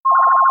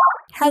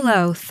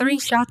Hello, 3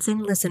 Shots In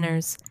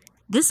listeners.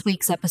 This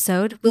week's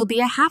episode will be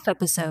a half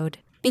episode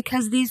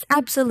because these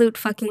absolute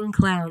fucking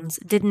clowns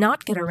did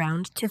not get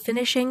around to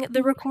finishing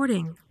the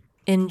recording.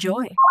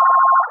 Enjoy.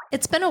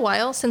 It's been a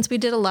while since we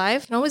did a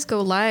live. You can always go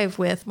live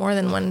with more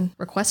than one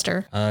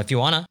requester. If you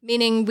wanna.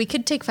 Meaning we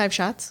could take 5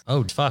 shots.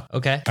 Oh, fuck.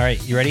 Okay. All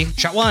right, you ready?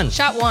 Shot 1.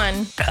 Shot 1.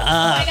 Oh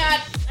my god,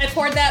 I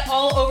poured that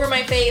all over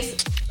my face.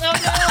 Oh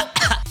no.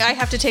 I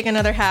have to take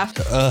another half.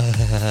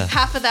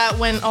 Half of that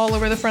went all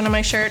over the front of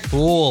my shirt.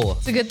 Cool.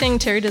 It's a good thing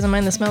Terry doesn't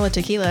mind the smell of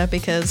tequila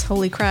because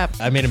holy crap.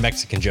 I made a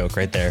Mexican joke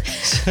right there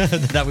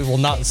that we will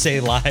not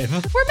say live.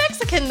 We're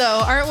Mexican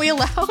though, aren't we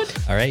allowed?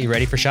 All right, you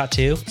ready for shot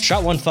 2?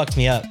 Shot 1 fucked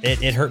me up.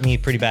 It hurt me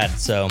pretty bad,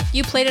 so.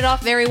 You played it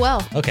off very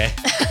well. Okay.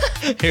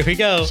 Here we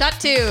go. Shot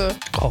 2.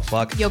 Oh,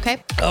 fuck. You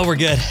okay? Oh, we're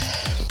good.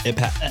 Here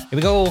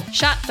we go.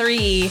 Shot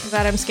 3.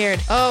 God, I'm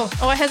scared. Oh,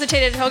 I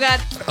hesitated. Oh god.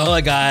 Oh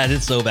my god,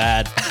 it's so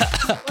bad.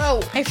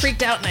 Whoa, I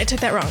freaked out and I took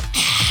that wrong.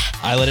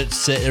 I let it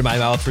sit in my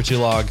mouth for too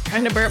long.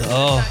 Trying to burp.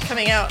 Oh. It's not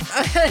coming out.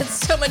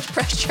 It's so much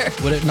pressure.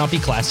 Would it not be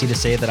classy to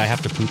say that I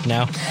have to poop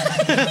now?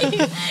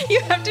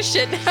 You have to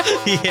shit now.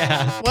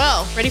 Yeah.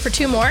 Well, ready for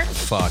 2 more?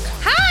 Fuck.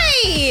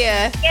 Hi!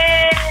 Yay!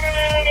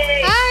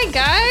 Hi,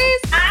 guys.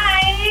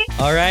 Hi!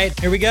 All right,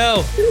 here we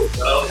go.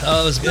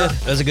 Oh, it was good.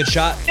 That was a good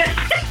shot.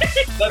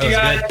 Love you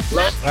guys.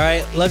 All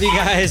right, love you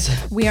guys.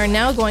 We are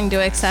now going to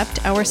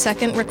accept our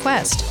second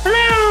request.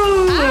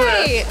 Hello!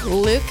 Hi,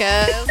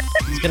 Lucas.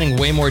 It's getting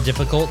way more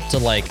difficult to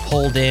like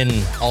hold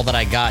in all that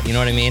I got. You know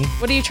what I mean?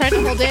 What are you trying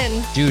to hold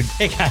in? Dude,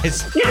 hey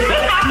guys.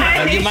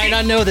 You might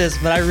not know this,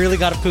 but I really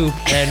got to poop.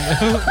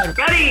 And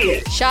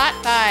Ready! Shot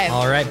 5.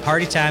 all right,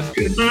 party time.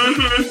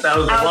 That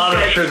was a lot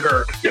of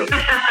sugar.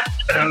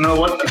 I don't know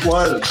what that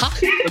was.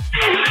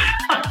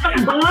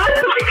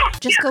 What?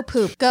 Just go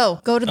poop. Go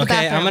to the Okay,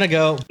 bathroom. I'm gonna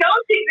go.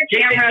 Don't take the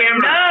camera.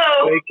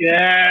 No! Take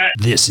it.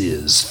 This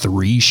is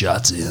 3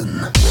 Shots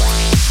In.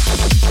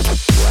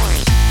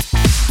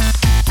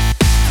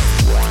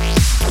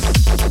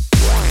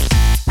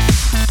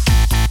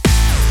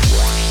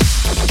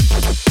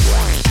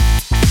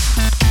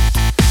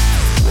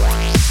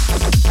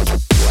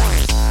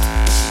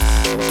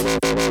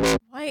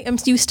 Why?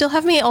 You still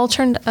have me all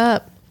turned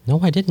up. No,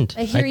 I didn't.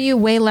 I hear you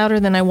way louder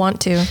than I want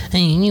to.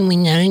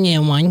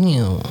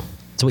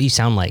 It's what you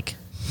sound like.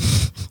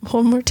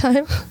 One more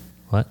time.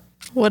 What?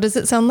 What does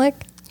it sound like?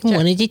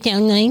 What does it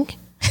sound like?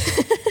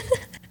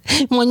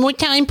 One more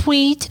time,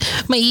 please.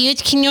 My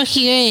ears cannot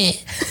hear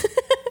it.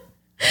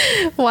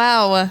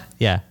 Wow.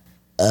 Yeah.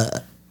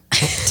 That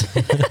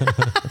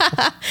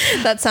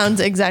sounds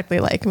exactly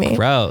like me.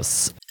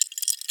 Gross.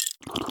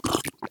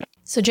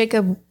 So,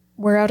 Jacob,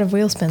 we're out of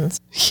wheel spins.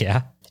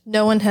 Yeah.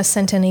 No one has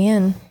sent any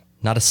in.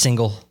 Not a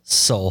single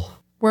soul.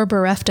 We're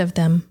bereft of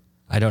them.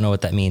 I don't know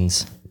what that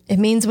means. It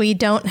means we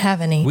don't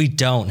have any. We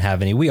don't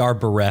have any. We are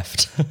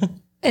bereft.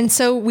 And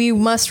so we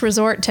must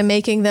resort to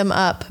making them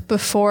up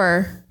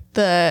before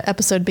the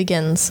episode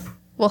begins.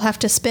 We'll have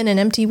to spin an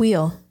empty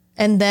wheel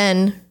and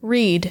then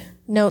read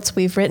notes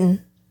we've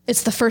written.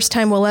 It's the first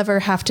time we'll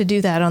ever have to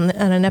do that on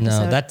an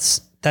episode. No,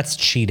 that's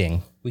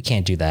cheating. We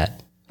can't do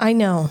that. I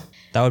know.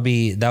 That would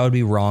be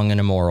wrong and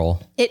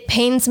immoral. It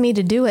pains me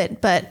to do it,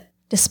 but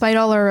despite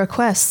all our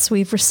requests,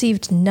 we've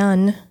received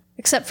none,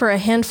 except for a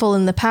handful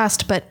in the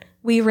past, but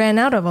we ran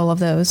out of all of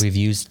those. We've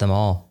used them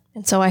all.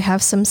 And so I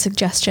have some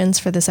suggestions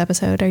for this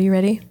episode. Are you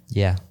ready?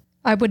 Yeah.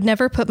 I would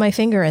never put my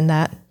finger in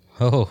that.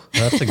 Oh,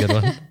 that's a good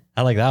one.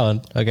 I like that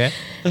one. Okay.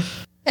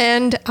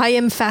 And I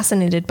am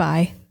fascinated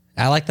by.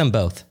 I like them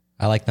both.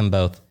 I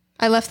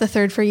left the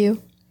third for you.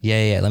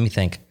 Yeah. Let me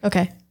think.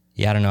 Okay.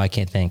 Yeah, I don't know. I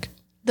can't think.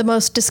 The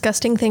most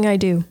disgusting thing I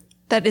do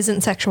that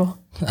isn't sexual.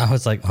 I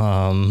was like,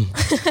 I'm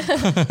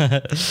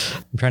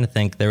trying to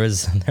think. There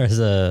was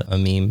a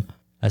meme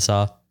I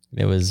saw.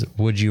 It was,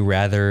 would you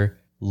rather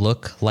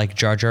look like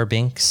Jar Jar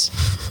Binks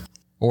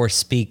or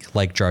speak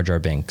like Jar Jar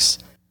Binks?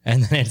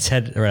 And then it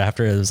said right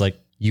after, it was like,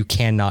 you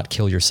cannot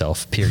kill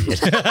yourself, period.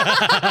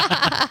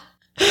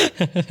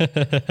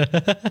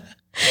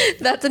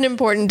 That's an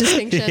important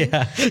distinction.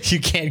 Yeah, you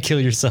can't kill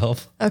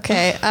yourself.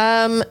 Okay.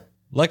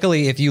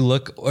 Luckily, if you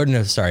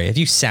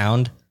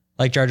sound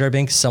like Jar Jar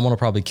Binks, someone will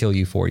probably kill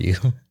you for you.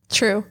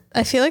 True.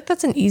 I feel like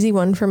that's an easy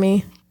one for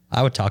me.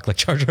 I would talk like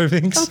Jar Jar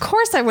Binks. Of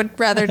course I would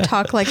rather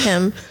talk like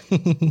him.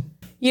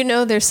 You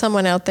know there's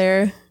someone out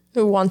there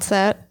who wants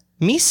that.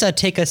 Misa,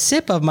 take a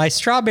sip of my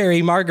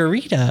strawberry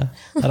margarita.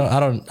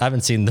 I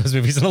haven't seen those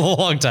movies in a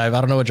long time.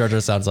 I don't know what Jar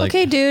Jar sounds like.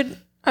 Okay, dude.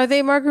 Are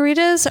they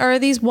margaritas or are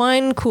these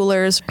wine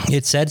coolers?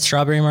 It said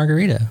strawberry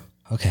margarita.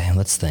 Okay,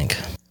 let's think.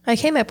 I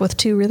came up with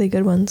 2 really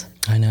good ones.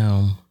 I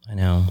know.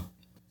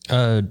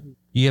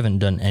 You haven't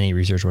done any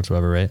research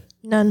whatsoever, right?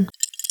 None.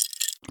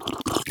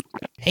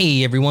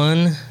 Hey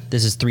everyone,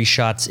 this is 3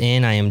 Shots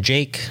In. I am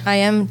Jake. I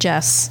am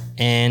Jess.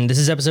 And this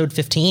is episode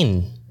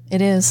 15.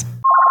 It is.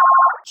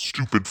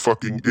 Stupid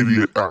fucking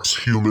idiot ass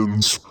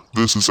humans.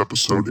 This is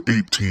episode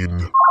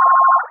 18.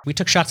 We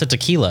took shots of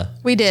tequila.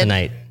 We did.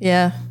 Tonight.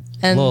 Yeah.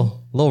 And A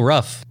little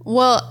rough.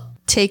 well,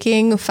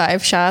 taking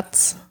 5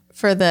 shots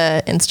for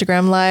the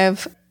Instagram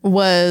live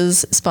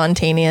was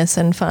spontaneous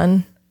and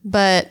fun.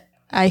 but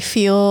I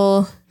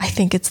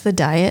think it's the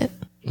diet.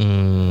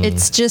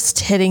 It's just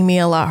hitting me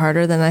a lot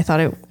harder than I thought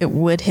it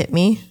would hit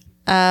me.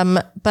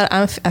 But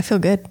I feel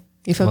good.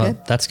 You feel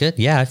good? That's good.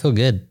 Yeah, I feel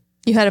good.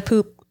 You had a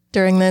poop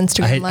during the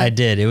Instagram live. I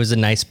did. It was a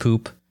nice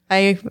poop.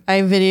 I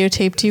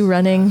videotaped you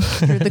running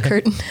through the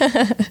curtain.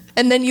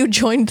 And then you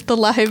joined the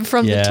live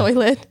from the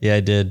toilet. Yeah, I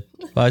did.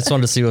 Well, I just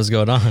wanted to see what was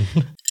going on.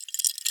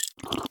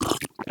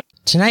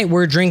 Tonight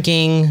we're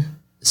drinking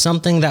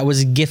something that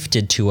was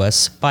gifted to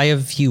us by a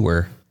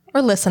viewer.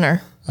 Or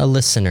listener. A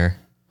listener.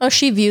 Oh,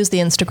 she views the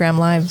Instagram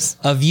lives.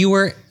 A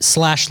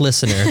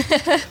viewer/listener.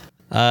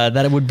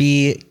 That it would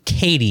be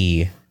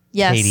Katie.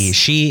 Yes. Katie.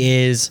 She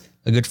is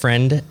a good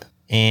friend,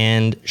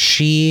 and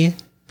she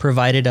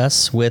provided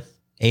us with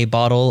a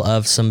bottle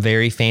of some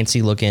very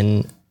fancy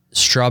looking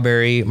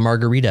strawberry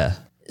margarita.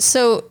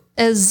 So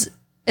as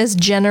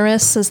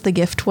generous as the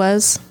gift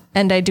was,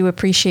 and I do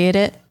appreciate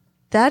it,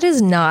 that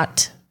is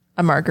not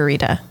a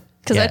margarita.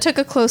 Because I took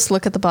a close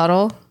look at the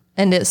bottle,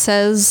 and it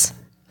says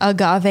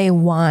agave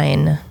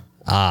wine.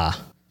 Ah,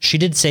 she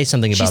did say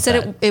something about that.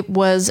 She said it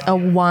was a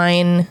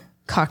wine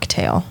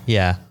cocktail.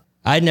 Yeah.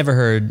 I'd never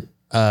heard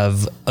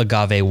of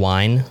agave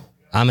wine.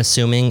 I'm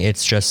assuming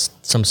it's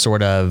just some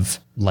sort of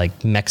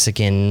like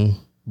Mexican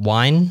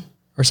wine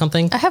or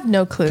something. I have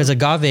no clue. Because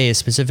agave is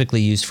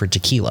specifically used for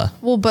tequila.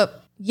 Well,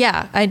 but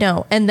yeah, I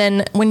know. And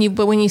then when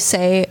you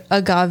say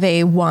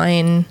agave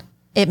wine,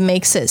 it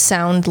makes it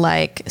sound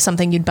like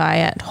something you'd buy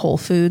at Whole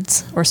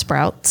Foods or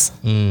Sprouts.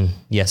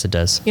 Yes, it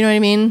does. You know what I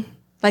mean?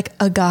 Like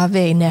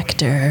agave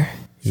nectar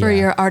for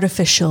your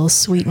artificial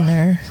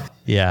sweetener.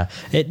 Yeah.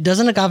 It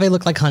doesn't agave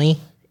look like honey?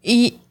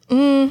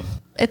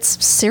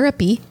 It's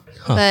syrupy,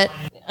 but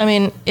I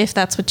mean, if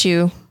that's what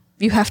you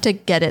have to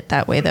get it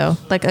that way though.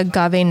 Like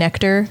agave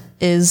nectar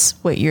is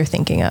what you're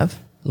thinking of.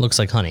 It looks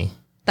like honey.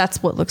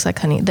 That's what looks like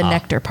honey. The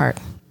nectar part.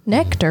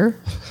 Nectar?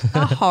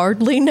 I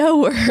hardly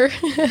know her.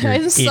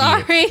 I'm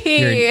sorry.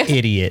 You're an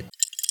idiot.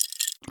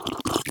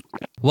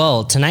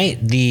 Well, tonight,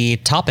 the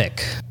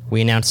topic,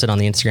 we announced it on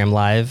the Instagram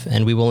Live,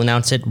 and we will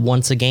announce it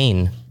once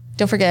again.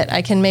 Don't forget,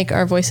 I can make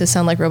our voices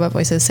sound like robot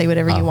voices. Say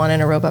whatever you want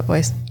in a robot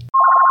voice.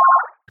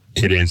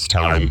 It is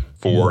time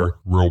for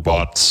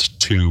Robots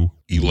 2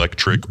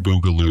 Electric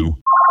Boogaloo.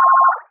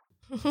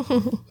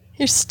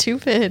 You're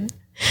stupid.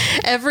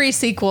 Every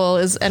sequel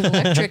is an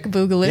electric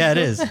boogaloo. Yeah, it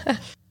is.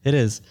 It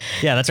is.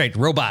 Yeah, that's right.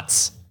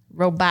 Robots.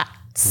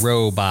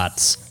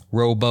 Robots.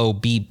 Robo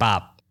beep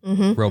bop.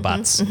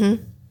 Robots. It's going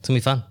to be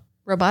fun.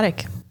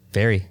 Robotic.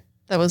 Very.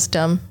 That was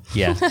dumb.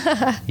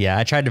 Yeah. Yeah,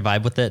 I tried to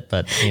vibe with it,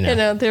 but you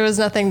know. There was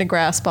nothing to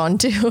grasp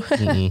onto.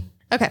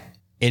 Okay.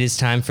 It is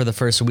time for the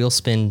first wheel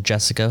spin,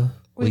 Jessica.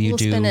 Will you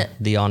do spin it.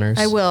 the honors?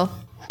 I will.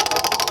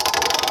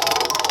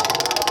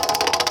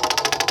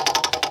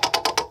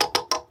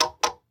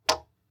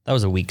 That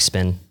was a weak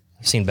spin.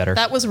 I've seen better.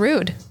 That was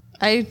rude.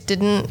 I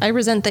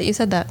resent that you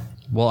said that.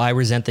 Well, I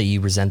resent that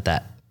you resent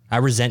that. I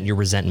resent your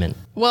resentment.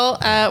 Well,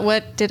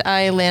 what did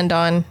I land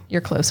on?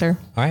 You're closer.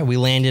 All right, we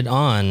landed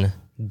on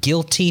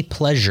guilty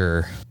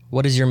pleasure.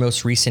 What is your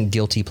most recent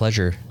guilty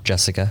pleasure,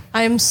 Jessica?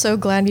 I'm so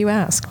glad you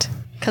asked,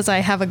 because I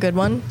have a good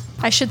one.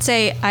 I should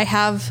say I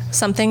have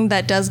something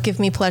that does give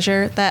me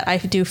pleasure that I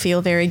do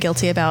feel very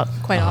guilty about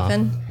quite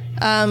often,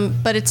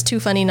 but it's too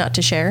funny not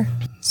to share.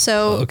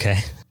 So, Okay.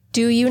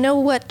 Do you know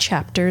what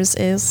Chapters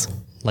is?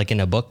 Like in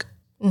a book?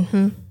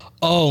 Mm-hmm.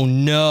 Oh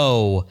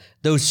no.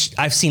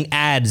 I've seen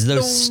ads.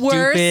 Those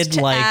Worst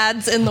stupid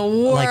ads in the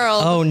world. Like,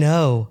 oh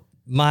no.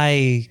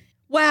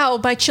 Wow,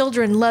 my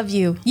children love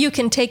you. You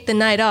can take the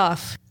night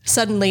off.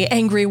 Suddenly,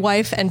 angry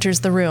wife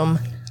enters the room.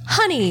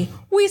 Honey,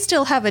 we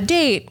still have a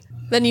date.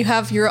 Then you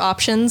have your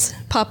options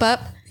pop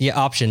up. Yeah,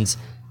 options.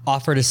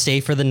 Offer to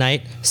stay for the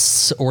night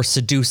or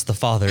seduce the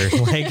father.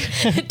 Like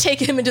take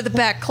him into the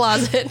back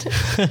closet.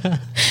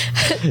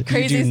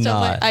 Crazy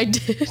stuff. Not. I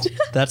did.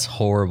 That's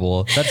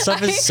horrible. That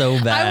stuff is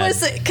so bad.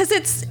 Because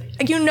it's,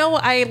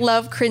 I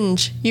love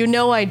cringe.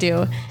 I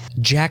do.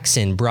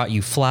 Jackson brought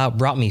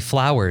me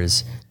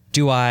flowers.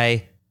 Do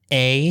I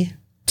A,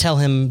 tell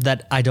him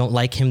that I don't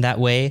like him that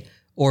way,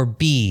 or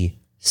B,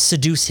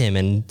 seduce him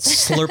and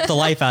slurp the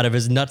life out of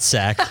his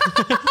nutsack?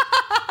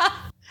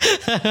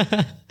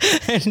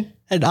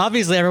 and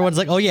obviously everyone's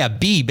like, oh yeah,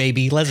 B,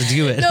 baby, let's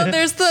do it. No,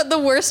 there's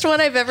the worst one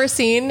I've ever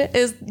seen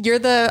is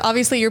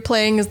you're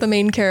playing as the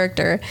main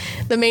character.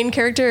 The main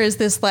character is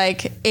this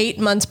like 8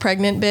 months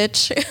pregnant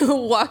bitch who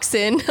walks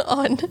in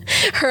on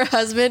her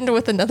husband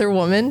with another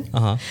woman.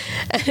 And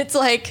it's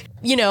like,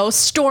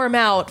 storm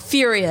out,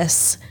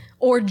 furious,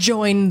 or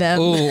join them.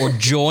 Oh, or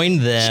join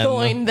them.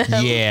 Join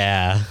them.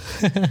 Yeah.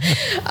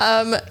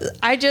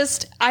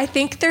 I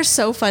think they're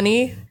so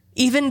funny.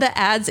 Even the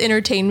ads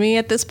entertain me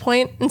at this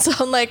point. And so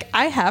I'm like,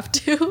 I have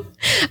to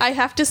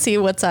see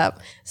what's up.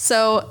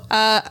 So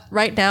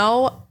right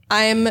now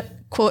I'm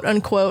quote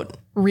unquote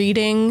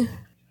reading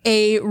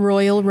a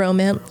royal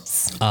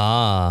romance.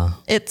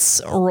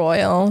 It's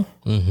royal.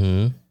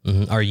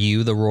 Are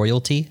you the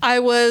royalty? I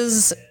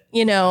was,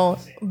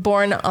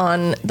 born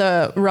on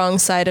the wrong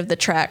side of the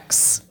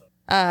tracks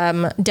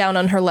down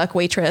on her luck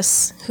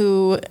waitress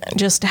who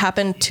just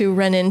happened to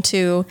run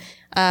into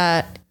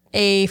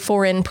a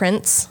foreign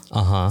prince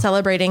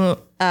celebrating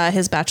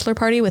his bachelor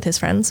party with his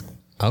friends.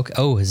 Okay.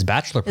 Oh, his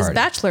bachelor party. His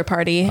bachelor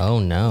party. Oh,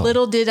 no.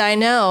 Little did I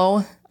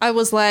know. I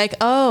was like,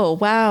 oh,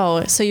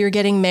 wow. So you're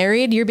getting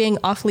married? You're being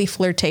awfully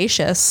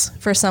flirtatious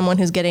for someone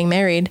who's getting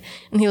married.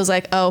 And he was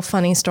like, oh,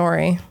 funny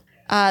story.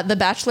 The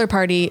bachelor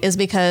party is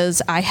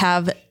because I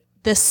have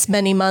this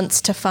many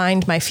months to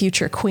find my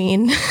future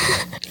queen.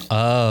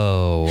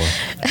 Oh.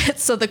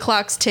 So the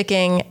clock's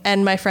ticking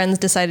and my friends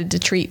decided to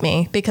treat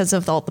me because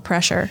of all the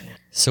pressure.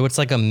 So it's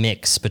like a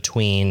mix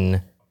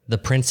between the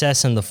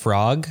princess and the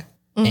frog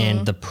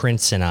and the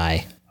prince and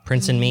I.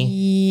 Prince and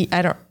me?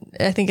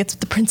 I think it's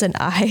the prince and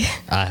I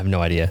have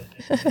no idea.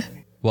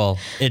 Well,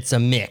 it's a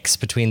mix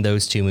between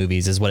those two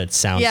movies is what it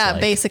sounds like. Yeah,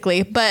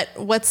 basically. But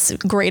what's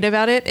great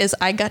about it is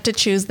I got to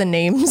choose the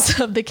names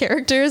of the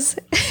characters.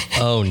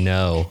 Oh,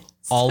 no.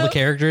 All the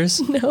characters?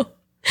 No.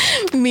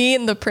 Me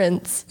and the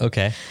prince.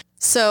 Okay.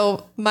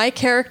 So my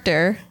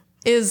character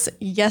is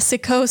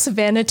Yesikos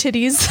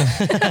Vanitidis.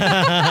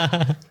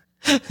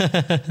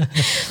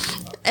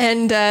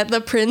 And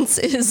the prince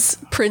is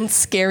Prince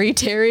Scary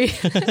Terry.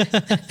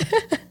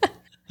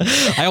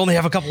 I only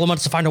have a couple of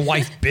months to find a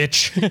wife,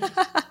 bitch.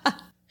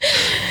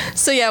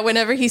 So yeah,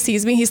 whenever he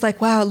sees me, he's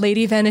like, wow,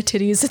 Lady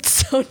Vanitidis, it's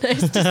so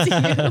nice to see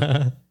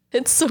you.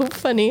 It's so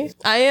funny.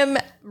 I am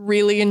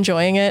really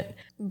enjoying it,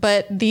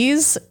 but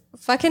these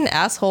fucking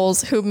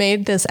assholes who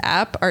made this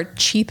app are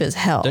cheap as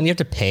hell. Don't you have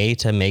to pay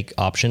to make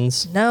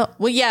options? No.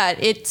 Well, yeah,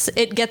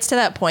 it gets to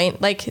that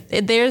point. Like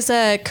there's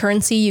a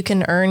currency you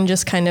can earn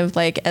just kind of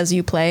like as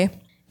you play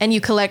and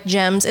you collect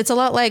gems. It's a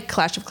lot like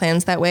Clash of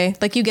Clans that way.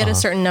 Like you get a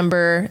certain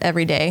number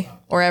every day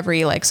or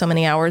every like so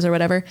many hours or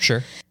whatever.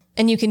 Sure.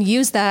 And you can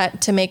use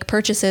that to make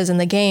purchases in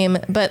the game.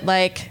 But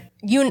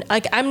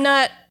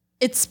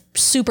it's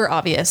super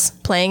obvious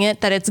playing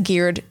it that it's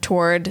geared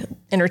toward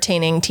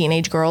entertaining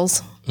teenage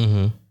girls.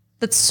 Mm-hmm.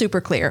 That's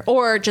super clear.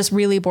 Or just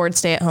really bored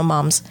stay-at-home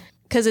moms.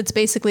 Because it's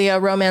basically a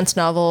romance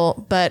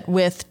novel, but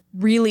with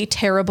really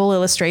terrible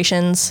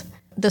illustrations.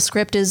 The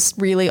script is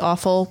really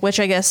awful, which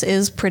I guess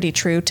is pretty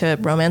true to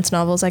romance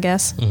novels, I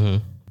guess.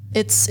 Mm-hmm.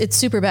 It's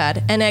super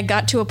bad. And I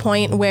got to a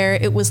point where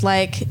it was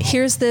like,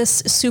 here's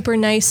this super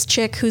nice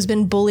chick who's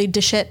been bullied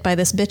to shit by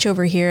this bitch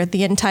over here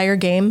the entire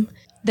game.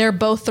 They're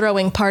both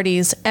throwing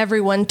parties.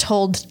 Everyone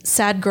told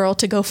sad girl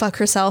to go fuck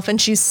herself,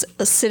 and she's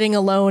sitting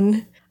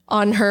alone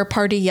on her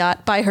party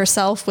yacht by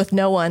herself with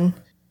no one.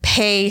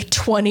 Pay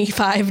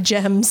 25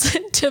 gems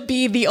to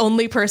be the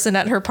only person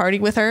at her party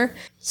with her.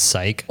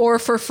 Psych. Or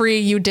for free,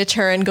 you ditch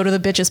her and go to the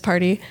bitch's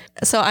party.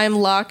 So I'm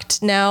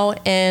locked now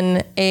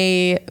in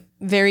a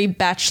very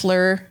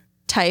Bachelor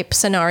type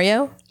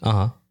scenario.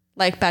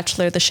 Like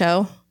Bachelor the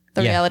show,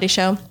 the reality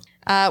show,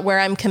 where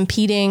I'm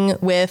competing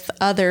with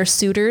other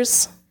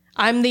suitors.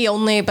 I'm the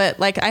only, but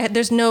like I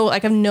have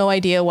no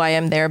idea why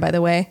I'm there, by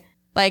the way.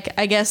 Like,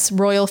 I guess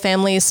royal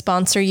families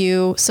sponsor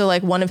you. So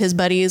like one of his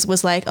buddies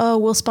was like, oh,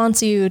 we'll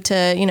sponsor you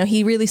to,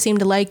 he really seemed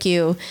to like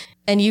you.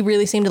 And you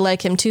really seem to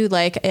like him too.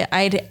 Like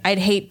I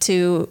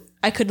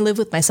couldn't live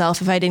with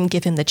myself if I didn't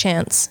give him the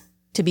chance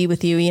to be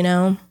with you,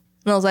 And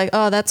I was like,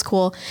 oh, that's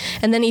cool.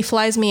 And then he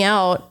flies me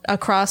out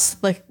across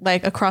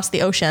across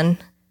the ocean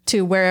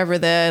to wherever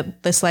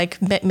this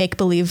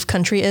make-believe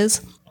country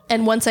is.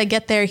 And once I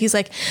get there, he's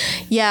like,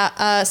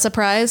 yeah,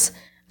 surprise.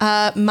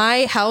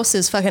 My house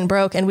is fucking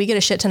broke and we get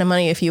a shit ton of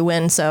money if you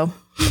win. So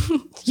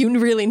you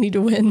really need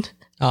to win.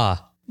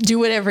 Do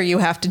whatever you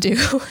have to do.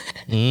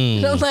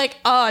 And I'm like,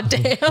 oh,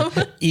 damn.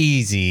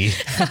 Easy.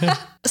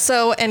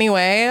 So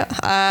anyway,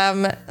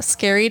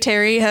 Scary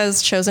Terry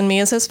has chosen me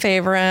as his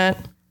favorite.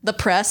 The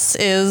press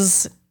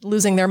is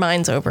losing their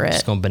minds over it.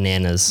 Just going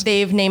bananas.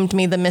 They've named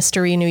me the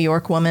Mystery New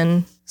York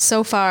Woman.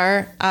 So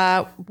far,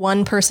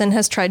 one person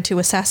has tried to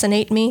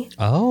assassinate me.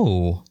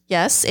 Oh.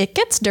 Yes, it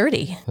gets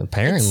dirty.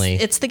 Apparently.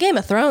 It's the Game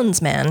of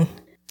Thrones, man.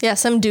 Yeah,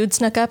 some dude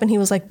snuck up and he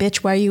was like, bitch,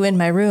 why are you in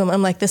my room?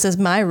 I'm like, this is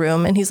my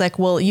room. And he's like,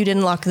 well, you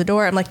didn't lock the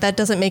door. I'm like, that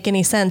doesn't make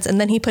any sense.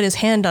 And then he put his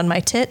hand on my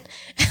tit.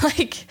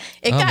 It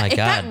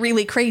got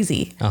really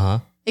crazy.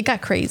 It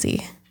got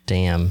crazy.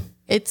 Damn.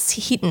 It's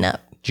heating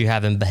up. Did you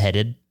have him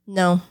beheaded?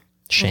 No.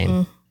 Shame.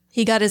 Mm-mm.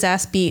 He got his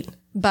ass beat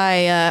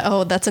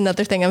by, that's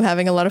another thing I'm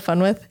having a lot of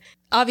fun with.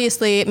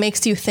 Obviously, it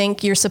makes you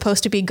think you're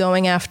supposed to be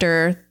going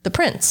after the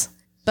prince.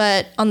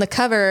 But on the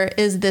cover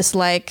is this,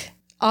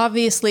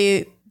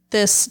 obviously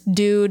this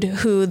dude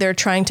who they're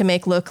trying to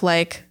make look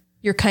like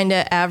your kind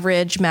of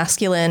average,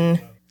 masculine,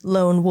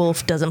 lone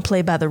wolf, doesn't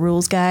play by the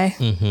rules guy.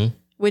 Mm-hmm.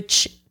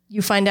 Which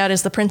you find out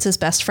is the prince's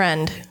best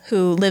friend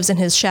who lives in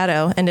his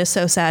shadow and is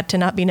so sad to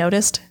not be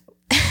noticed.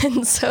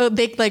 And so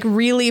they,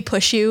 really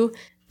push you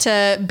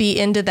to be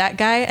into that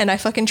guy, and I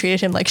fucking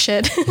treated him like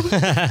shit.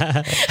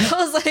 I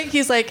was like,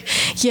 he's like,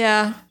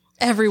 yeah,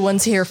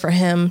 everyone's here for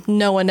him.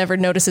 No one ever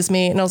notices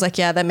me. And I was like,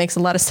 yeah, that makes a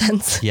lot of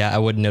sense. Yeah, I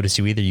wouldn't notice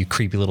you either, you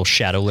creepy little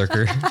shadow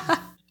lurker.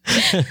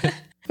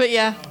 But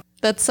yeah,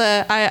 that's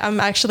I'm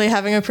actually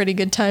having a pretty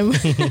good time.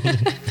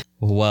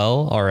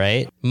 Well, all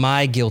right.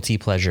 My guilty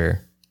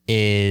pleasure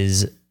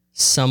is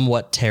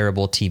somewhat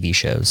terrible TV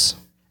shows.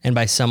 And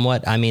by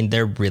somewhat, I mean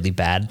they're really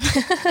bad.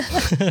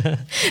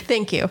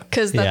 Thank you,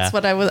 because that's Yeah.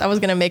 what I was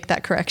going to make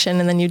that correction,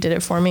 and then you did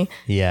it for me.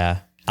 Yeah.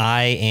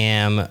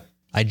 I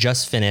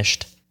just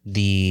finished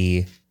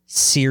the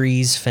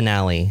series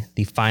finale,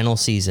 the final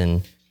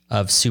season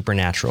of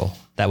Supernatural.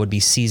 That would be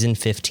season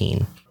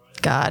 15.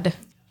 God.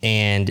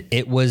 And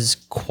it was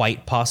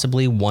quite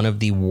possibly one of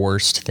the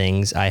worst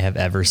things I have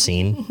ever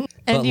seen.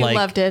 And you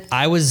loved it.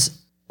 I was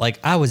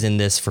in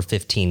this for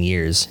 15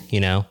 years, you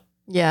know?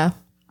 Yeah.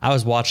 I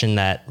was watching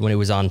that when it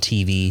was on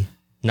TV,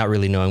 not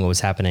really knowing what was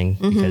happening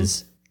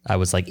because I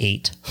was like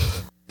 8.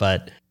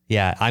 But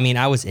yeah, I mean,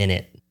 I was in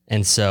it.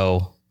 And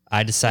so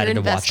I decided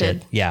to watch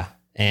it. Yeah.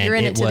 And You're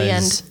in it to the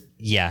end.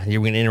 Yeah.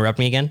 You're going to interrupt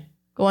me again?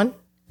 Go on.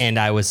 And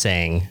I was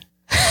saying,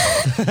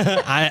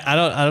 I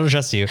don't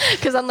trust you.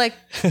 Because I'm like,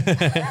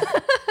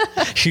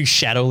 You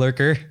shadow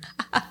lurker.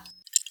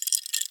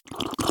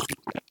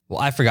 Well,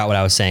 I forgot what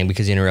I was saying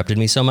because you interrupted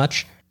me so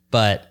much,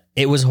 but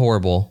it was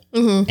horrible.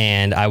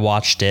 And I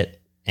watched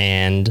it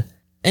and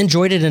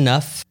enjoyed it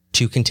enough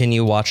to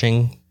continue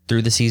watching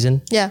through the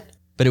season, yeah.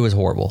 but it was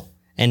horrible.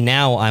 And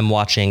now I'm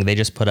watching, they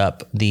just put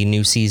up the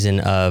new season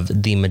of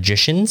The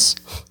Magicians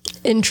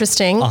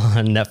Interesting.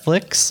 on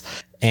Netflix.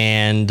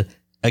 And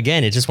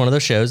again, it's just one of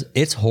those shows.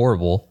 It's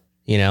horrible.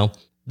 You know,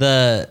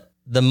 the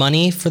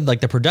money for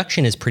like the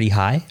production is pretty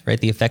high, right?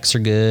 The effects are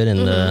good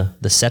and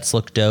the sets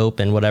look dope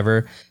and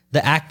whatever.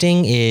 The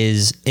acting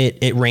is,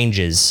 it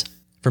ranges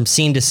from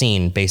scene to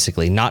scene,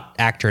 basically, not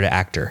actor to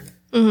actor.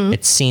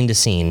 It's scene to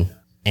scene.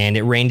 And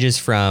it ranges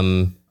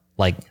from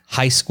like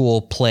high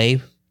school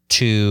play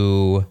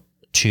to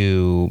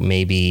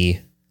maybe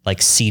like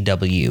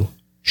CW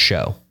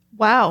show.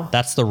 Wow.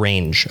 That's the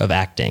range of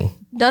acting.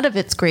 None of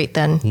it's great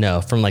then.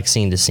 No, from like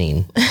scene to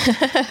scene.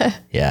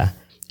 Yeah.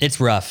 It's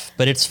rough,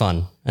 but it's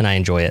fun and I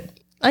enjoy it.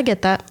 I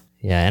get that.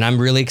 Yeah. And I'm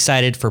really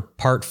excited for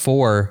part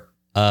 4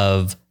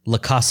 of La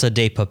Casa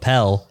de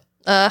Papel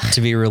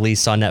to be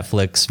released on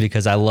Netflix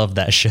because I love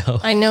that show.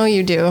 I know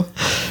you do.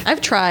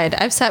 I've tried.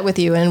 I've sat with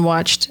you and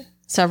watched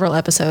several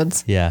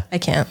episodes. Yeah. I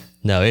can't.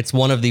 No, it's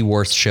one of the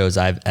worst shows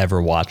I've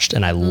ever watched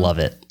and I love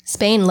it.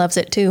 Spain loves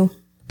it too.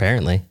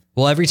 Apparently.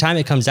 Well, every time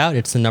it comes out,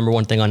 it's the number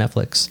 1 thing on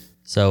Netflix.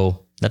 So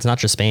that's not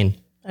just Spain.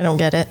 I don't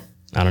get it.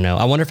 I don't know.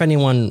 I wonder if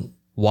anyone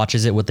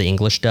watches it with the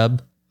English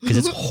dub because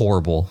it's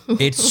horrible.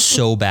 It's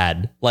so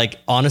bad. Like,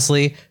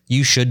 honestly,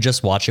 you should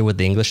just watch it with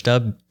the English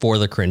dub for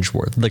the cringe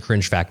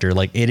factor.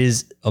 Like, it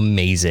is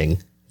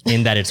amazing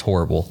in that it's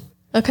horrible.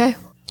 Okay.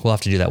 We'll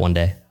have to do that one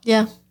day.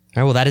 Yeah. All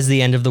right. Well, that is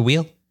the end of the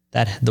wheel.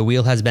 The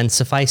wheel has been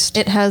sufficed.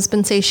 It has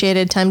been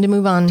satiated. Time to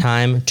move on.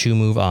 Time to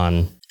move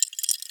on.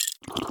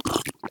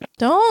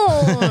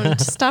 Don't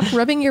stop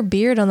rubbing your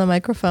beard on the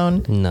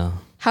microphone. No.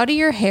 How do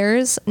your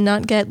hairs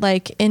not get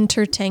like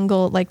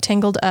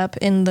tangled up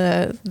in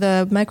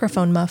the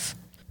microphone muff?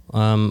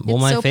 Well,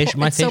 It's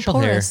my it's so facial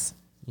hair, porous.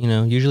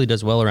 usually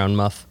does well around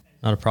muff.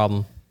 Not a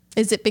problem.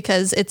 Is it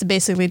because it's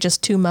basically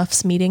just two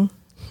muffs meeting?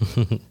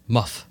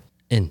 Muff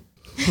in.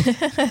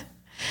 I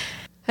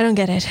don't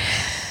get it.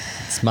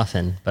 It's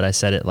muffin, but I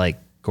said it like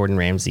Gordon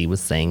Ramsay was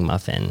saying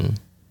muffin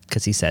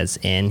because he says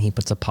in, he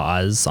puts a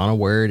pause on a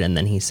word and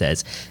then he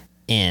says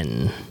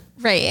in.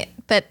 Right.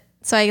 But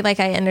so I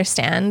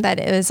understand that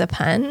it was a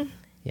pun,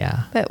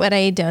 Yeah. but what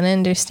I don't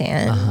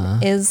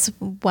understand is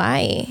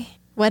why.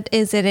 What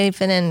is it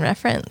even in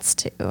reference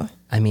to?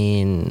 I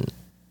mean,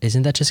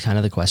 isn't that just kind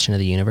of the question of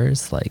the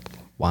universe? Like,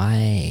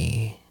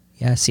 why?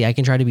 Yeah, see, I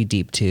can try to be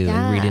deep too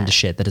and read Yeah. into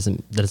shit that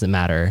doesn't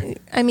matter.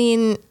 I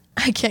mean,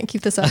 I can't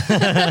keep this up.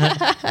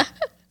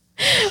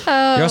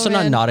 You're also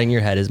not nodding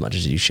your head as much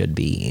as you should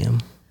be.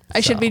 I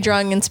should be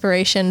drawing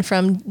inspiration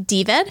from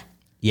Dived?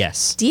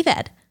 Yes.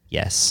 Dived.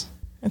 Yes.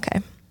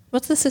 Okay.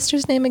 What's the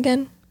sister's name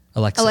again?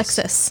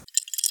 Alexis.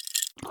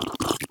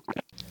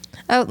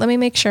 Oh, let me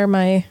make sure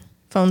my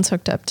phone's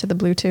hooked up to the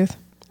Bluetooth.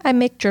 I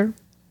make sure.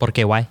 ¿Por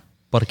qué why?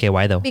 ¿Por qué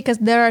why though? Because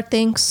there are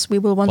things we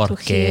will want to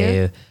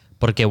hear.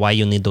 Porque why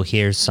you need to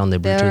hear on the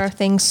There are Bluetooth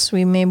things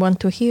we may want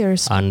to hear.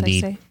 is on what I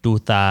the say.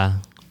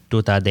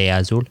 tuta de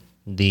azul,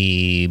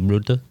 the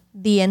Bluetooth.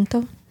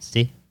 Diento.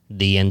 Sí,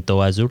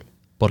 diento azul.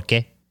 ¿Por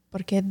qué?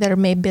 Porque there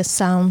may be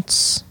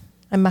sounds.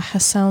 I might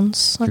have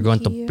sounds. You're on going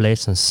here. to play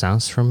some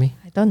sounds for me?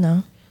 I don't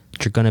know.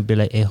 You're going to be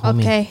like, hey,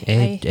 homie,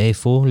 Okay, hey,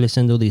 fool,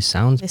 listen to these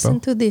sounds, Listen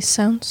bro. to these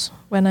sounds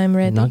when I'm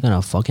ready. You're not going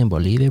to fucking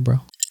believe it, bro.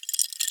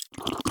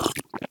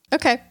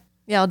 Okay.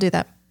 Yeah, I'll do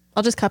that.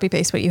 I'll just copy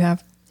paste what you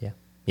have. Yeah.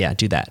 Yeah,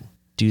 do that.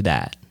 Do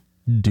that.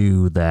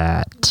 Do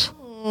that.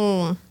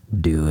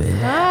 Do it.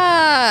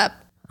 Stop.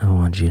 I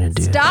want you to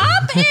do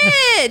Stop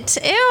it.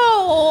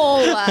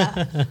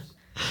 Ew.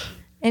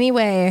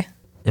 Anyway,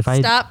 If I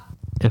stop.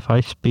 if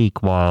I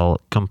speak while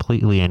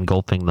completely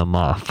engulfing the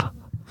muff,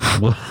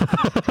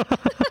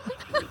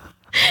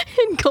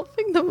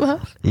 Engulfing the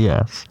muff.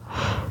 yes,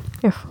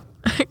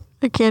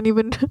 I can't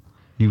even.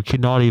 you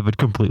cannot even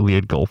completely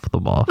engulf the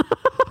muff.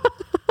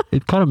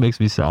 It kind of makes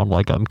me sound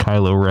like I'm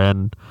Kylo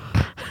Ren.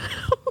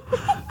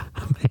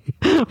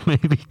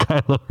 Maybe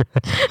Kylo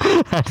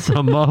Ren has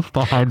a muff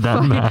behind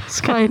that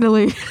mask.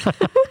 Finally.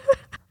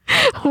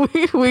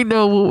 We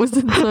know what was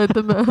inside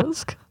the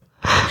mask.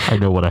 I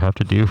know what I have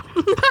to do.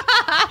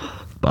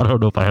 But I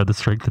don't know if I have the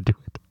strength to do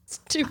it.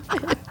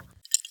 Stupid.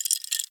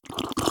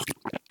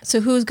 So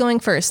who's going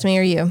first, me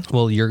or you?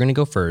 Well, you're going to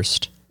go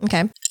first.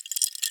 Okay.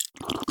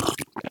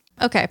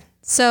 Okay.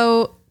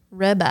 So,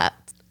 Rebat.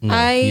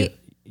 No,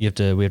 you have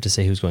to. We have to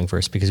say who's going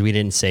first because we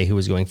didn't say who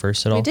was going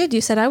first at all. We did.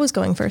 You said I was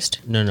going first.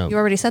 No. You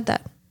already said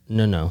that.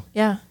 No.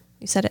 Yeah,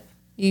 you said it.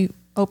 You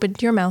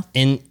opened your mouth.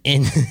 In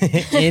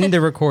the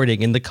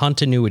recording, in the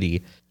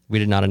continuity, we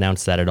did not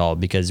announce that at all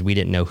because we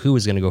didn't know who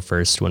was going to go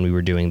first when we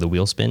were doing the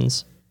wheel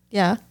spins.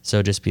 Yeah.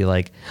 So just be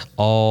like,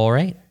 all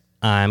right,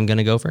 I'm going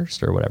to go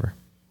first or whatever,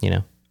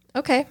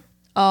 Okay.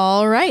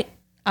 All right.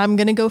 I'm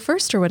going to go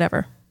first or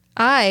whatever.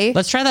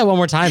 Let's try that one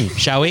more time,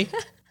 shall we?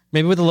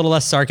 Maybe with a little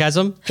less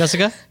sarcasm,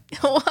 Jessica?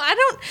 Well,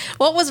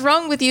 what was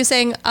wrong with you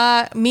saying,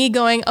 me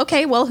going,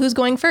 okay, well, who's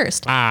going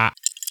first?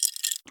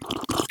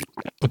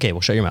 Okay,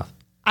 well, shut your mouth.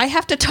 I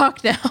have to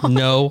talk now.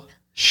 No,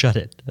 shut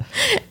it.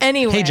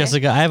 Anyway. Hey,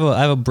 Jessica, I have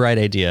a bright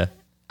idea.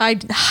 I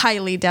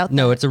highly doubt that.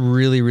 No, it's a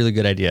really, really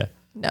good idea.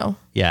 No.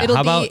 Yeah.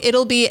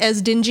 It'll be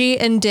as dingy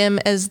and dim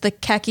as the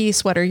khaki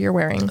sweater you're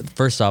wearing.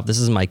 First off, this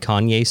is my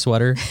Kanye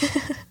sweater.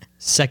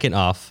 Second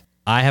off,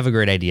 I have a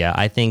great idea.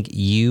 I think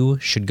you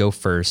should go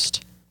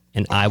first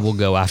and I will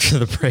go after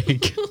the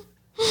break.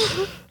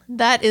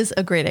 That is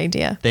a great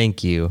idea.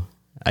 Thank you.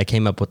 I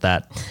came up with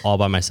that all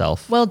by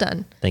myself. Well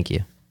done. Thank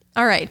you.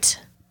 All right.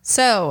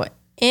 So,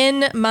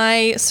 in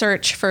my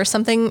search for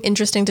something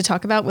interesting to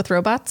talk about with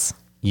robots,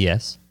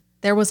 Yes.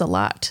 there was a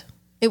lot.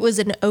 It was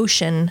an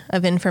ocean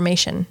of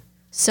information.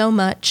 So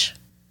much,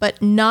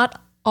 but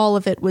not all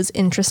of it was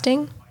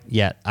interesting.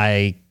 Yeah,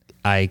 I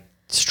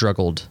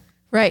struggled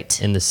Right.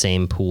 in the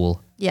same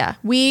pool. Yeah.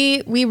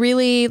 We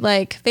really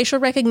like facial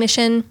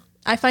recognition.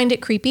 I find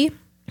it creepy.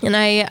 And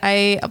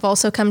I have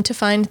also come to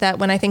find that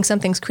when I think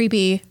something's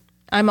creepy,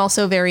 I'm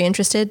also very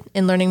interested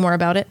in learning more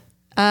about it.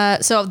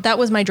 So that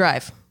was my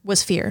drive,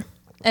 was fear.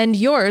 And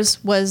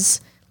yours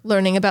was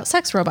learning about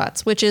sex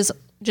robots, which is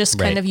just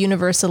kind Right. of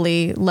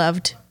universally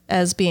loved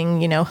as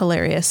being,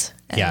 hilarious.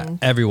 Yeah,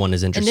 everyone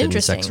is interested in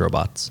interesting. sex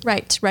robots.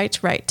 Right.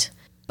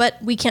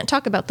 But we can't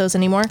talk about those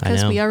anymore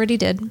because know. we already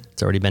did.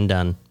 It's already been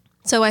done.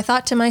 So I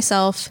thought to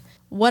myself,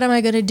 what am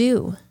I going to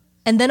do?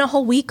 And then a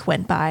whole week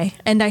went by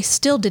and I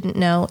still didn't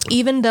know,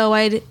 even though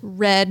I'd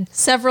read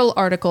several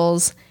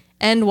articles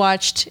and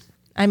watched,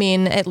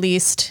 at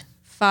least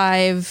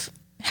 5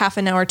 half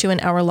an hour to an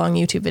hour long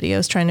YouTube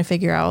videos trying to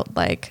figure out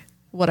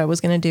what I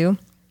was going to do.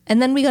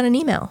 And then we got an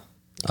email.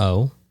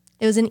 Oh,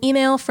 It was an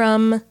email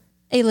from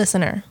a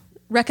listener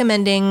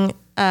recommending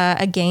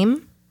a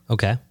game.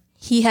 okay.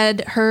 He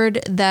had heard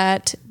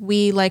that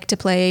we like to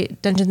play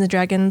Dungeons and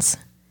Dragons.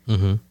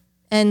 Mm-hmm.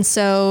 And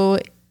so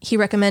he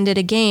recommended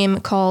a game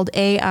called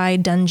AI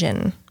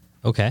Dungeon.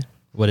 Okay.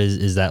 What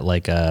is that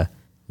like a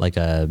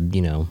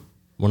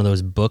one of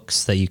those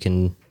books that you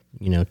can,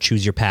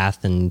 choose your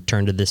path and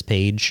turn to this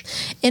page?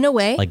 In a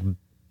way, Like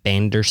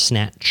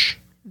Bandersnatch?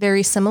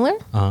 very similar.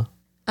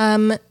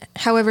 Uh-huh.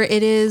 However,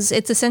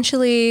 it's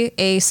essentially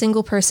a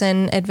single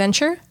person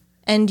adventure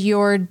and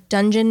your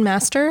dungeon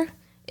master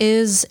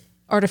is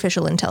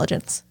artificial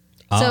intelligence.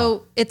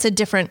 So it's a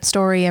different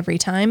story every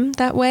time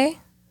that way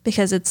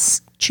because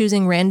it's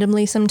choosing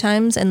randomly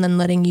sometimes and then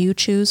letting you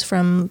choose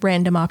from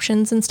random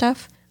options and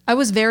stuff. I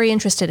was very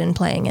interested in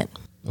playing it.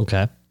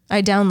 Okay.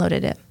 I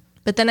downloaded it,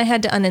 but then I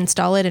had to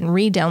uninstall it and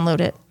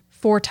re-download it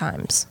 4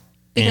 times.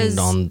 Because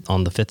And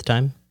on the 5th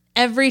time?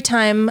 every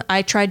time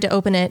I tried to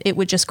open it, it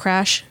would just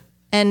crash,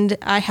 and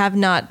I have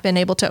not been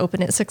able to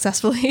open it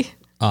successfully.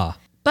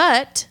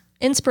 But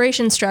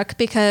inspiration struck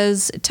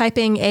because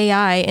typing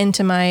AI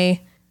into my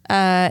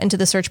into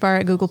the search bar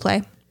at Google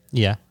Play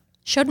Yeah.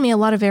 showed me a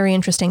lot of very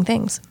interesting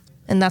things,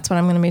 and that's what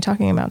I'm going to be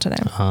talking about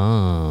today.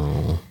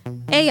 Oh.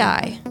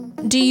 AI.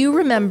 Do you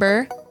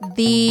remember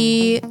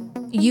the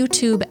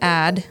YouTube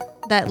ad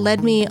that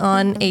led me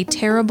on a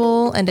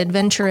terrible and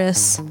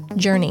adventurous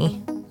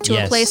journey to a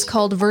Yes. place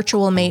called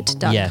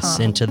virtualmate.com? Yes,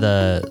 into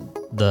the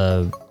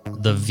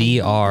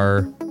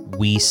VR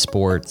Wii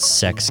Sports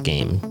sex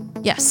game.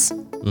 Yes.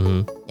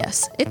 Mm-hmm.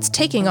 Yes. It's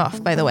taking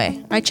off, by the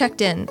way. I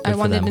checked in. I for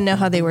wanted them. to know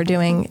how they were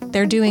doing.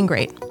 They're doing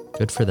great.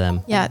 Good for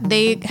them. Yeah.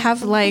 They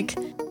have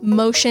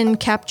motion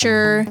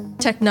capture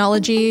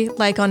technology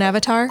like on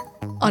Avatar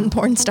on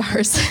porn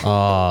stars.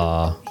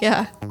 Oh,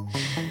 Yeah.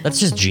 that's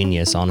just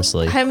genius,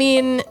 honestly.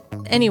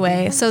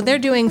 Anyway, so they're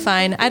doing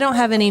fine. I don't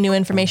have any new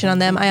information on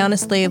them. I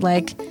honestly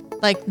like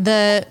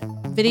the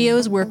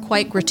videos were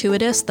quite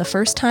gratuitous the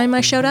first time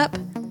I showed up,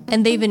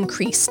 and they've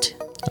increased.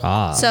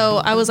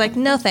 So I was like,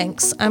 no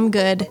thanks, I'm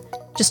good.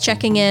 Just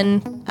checking in.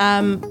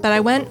 But I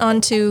went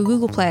onto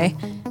Google Play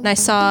and I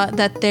saw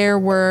that there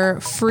were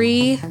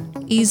free,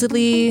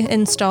 easily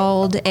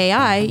installed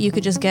AI you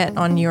could just get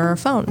on your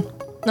phone.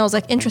 And I was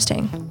like,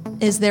 interesting.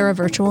 Is there a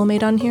virtual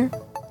mate on here?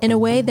 In a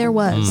way, there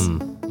was.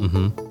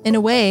 In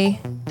a way,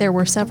 there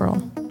were several.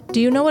 Do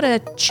you know what a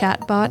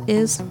chatbot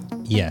is?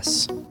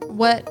 Yes.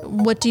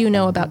 What do you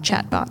know about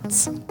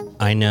chatbots?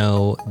 I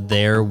know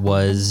there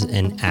was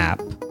an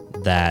app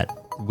that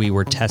we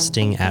were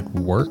testing at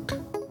work.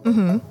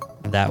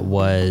 That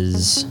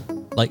was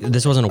like,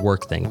 this wasn't a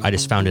work thing. I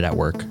just found it at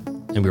work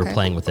and we were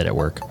playing with it at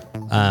work.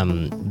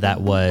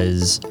 That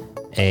was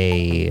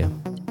a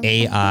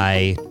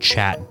AI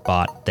chat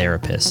bot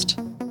therapist,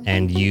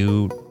 and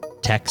you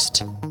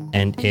text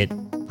and it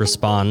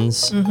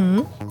responds.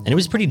 And it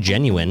was pretty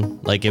genuine.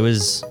 Like, it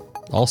was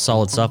all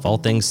solid stuff, all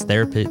things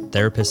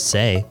therapists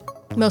say.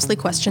 Mostly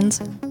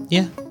questions.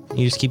 Yeah.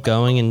 You just keep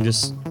going and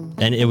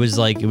it was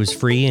like, it was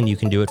free and you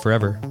can do it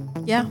forever.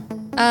 Yeah.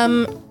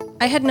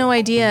 I had no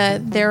idea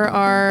there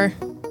are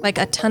like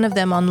a ton of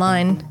them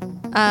online.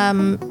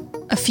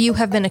 A few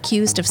have been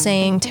accused of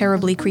saying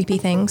terribly creepy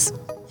things.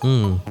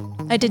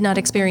 I did not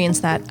experience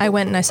that. I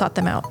went and I sought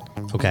them out.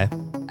 Okay.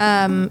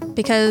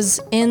 Because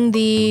in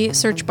the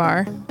search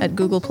bar at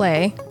Google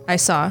Play, I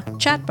saw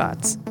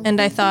chatbots. And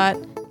I thought,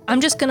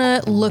 I'm just going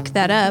to look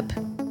that up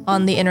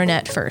on the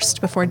internet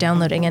first before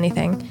downloading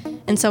anything.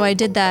 And so I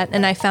did that,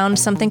 and I found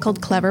something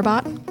called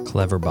Cleverbot.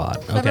 Cleverbot.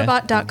 Okay.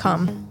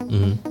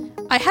 Cleverbot.com.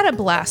 I had a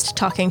blast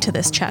talking to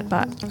this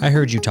chatbot. I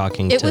heard you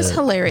talking to It was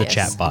hilarious.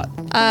 the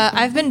chatbot.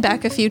 I've been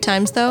back a few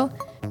times, though,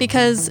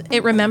 because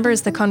it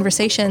remembers the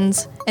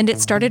conversations, and it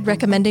started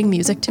recommending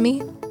music to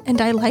me, and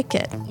I like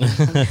it.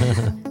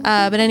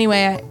 But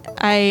anyway,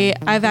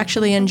 I've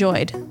actually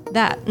enjoyed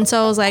that. And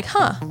so I was like,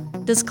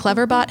 does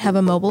Cleverbot have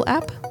a mobile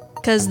app?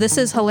 Because this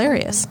is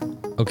hilarious.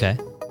 Okay.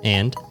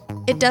 And?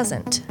 It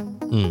doesn't.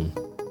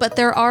 But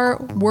there are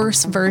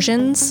worse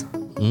versions.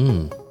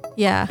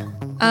 Yeah.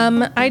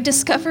 I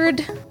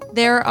discovered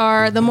there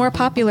are the more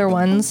popular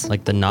ones.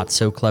 Like the not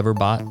so clever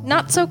bot?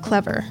 Not so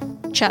clever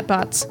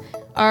chatbots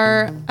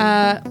are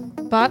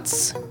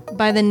bots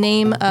by the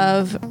name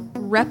of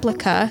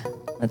Replica.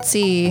 Let's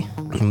see.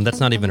 That's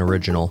not even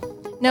original.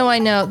 No, I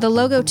know. The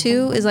logo,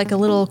 too, is like a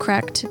little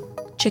cracked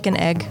chicken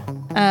egg.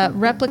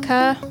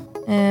 Replica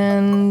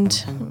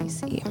and... let me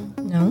see.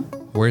 No.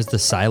 Where's the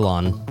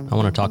Cylon? I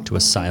want to talk to a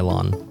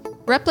Cylon.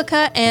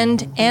 Replica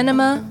and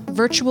Anima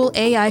Virtual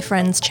AI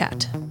Friends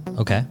Chat.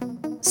 Okay.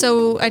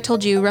 So I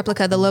told you,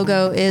 Replica, the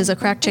logo is a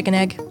cracked chicken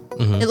egg.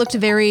 It looked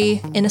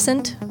very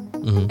innocent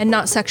and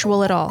not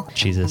sexual at all.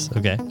 Jesus.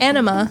 Okay.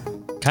 Anima.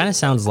 Kind of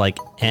sounds like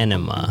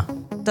anima.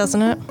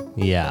 Doesn't it?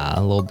 Yeah,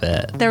 a little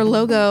bit. Their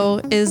logo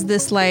is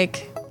this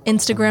like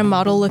Instagram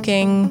model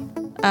looking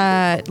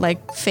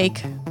like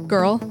fake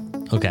girl.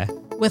 Okay.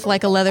 With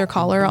like a leather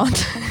collar on.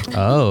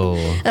 Oh.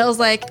 And I was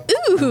like,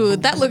 ooh,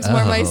 that looks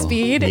more my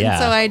speed. Yeah. And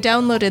so I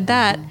downloaded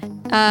that.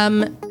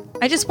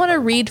 I just want to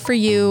read for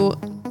you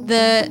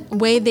the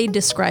way they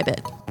describe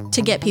it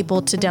to get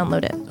people to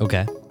download it.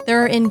 Okay.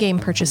 There are in-game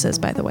purchases,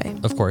 by the way.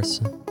 Of course.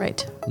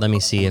 Right. Let me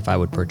see if I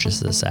would purchase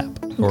this app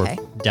or Okay.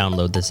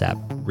 download this app.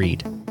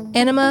 Read.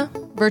 Anima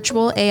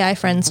Virtual AI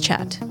Friends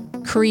Chat.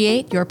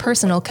 Create your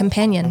personal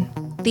companion.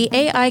 The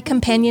AI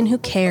companion who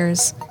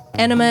cares.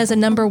 Anima is a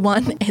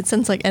 #1. It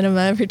sounds like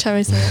enema every time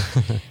I say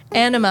it.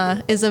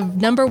 Anima is a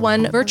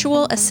 #1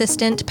 virtual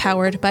assistant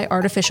powered by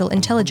artificial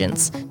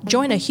intelligence.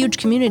 Join a huge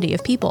community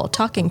of people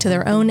talking to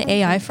their own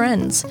AI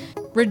friends.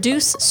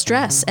 Reduce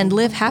stress and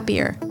live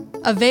happier.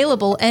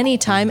 Available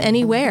anytime,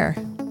 anywhere.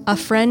 A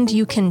friend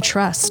you can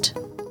trust.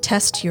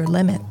 Test your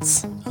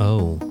limits.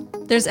 Oh.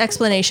 There's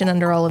explanation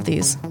under all of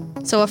these.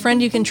 So a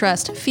friend you can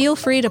trust. Feel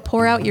free to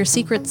pour out your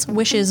secrets,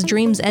 wishes,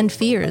 dreams, and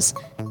fears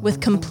with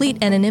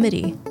complete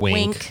anonymity.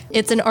 Wink.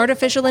 It's an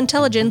artificial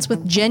intelligence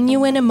with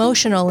genuine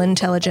emotional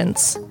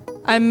intelligence.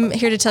 I'm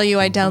here to tell you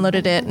I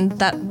downloaded it and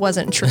that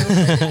wasn't true.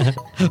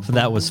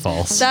 That was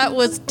false. That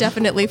was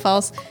definitely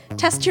false.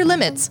 Test your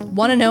limits.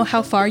 Want to know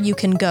how far you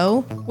can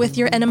go with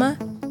your enema?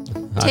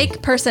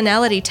 Take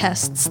personality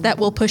tests that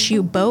will push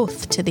you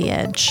both to the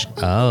edge.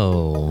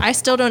 Oh. I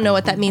still don't know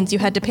what that means. You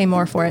had to pay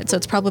more for it, so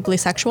it's probably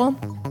sexual.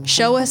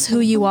 Show us who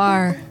you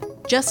are.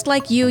 Just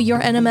like you,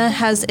 your enema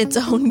has its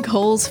own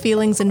goals,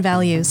 feelings, and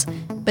values,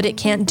 but it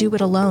can't do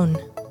it alone.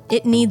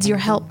 It needs your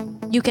help.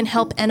 You can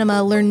help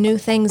enema learn new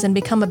things and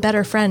become a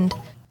better friend.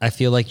 I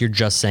feel like you're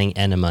just saying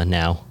enema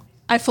now.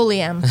 I fully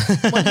am,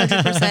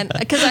 100%.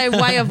 Because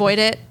why avoid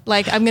it?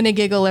 Like, I'm going to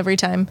giggle every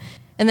time.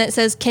 And then it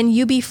says, can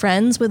you be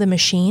friends with a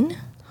machine?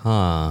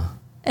 Huh.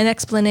 An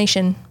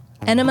explanation.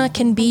 Enema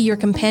can be your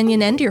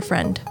companion and your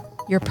friend.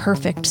 Your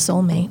perfect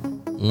soulmate.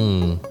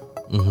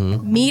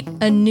 Meet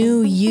a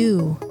new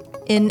you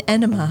in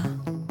Enema.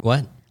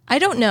 What? I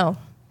don't know.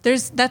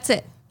 That's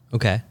it.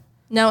 Okay.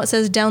 Now it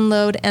says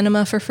download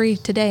Enema for free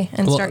today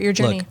and Well, start your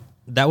journey. Look,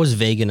 that was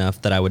vague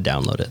enough that I would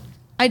download it.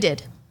 I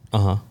did.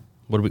 Uh-huh.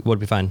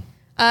 Would we find?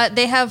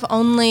 They have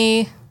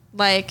only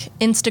like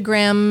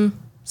Instagram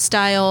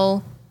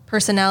style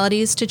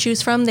personalities to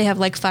choose from. They have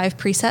like 5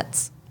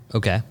 presets.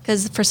 Okay.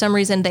 Because for some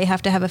reason they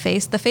have to have a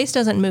face. The face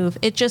doesn't move.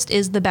 It just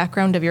is the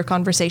background of your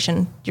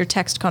conversation, your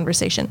text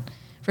conversation,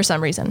 for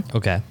some reason.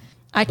 Okay.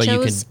 I But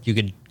chose you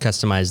could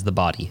customize the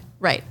body.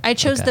 right. I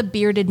chose Okay. the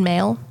bearded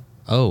male.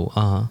 Oh,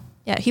 uh-huh.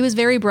 Yeah, he was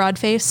very broad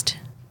faced,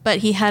 but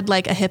he had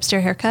like a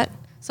hipster haircut.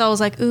 So I was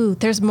like, ooh,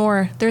 there's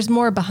more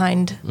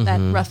behind that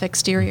rough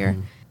exterior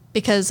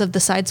because of the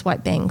side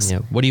swipe bangs. Yeah.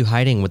 What are you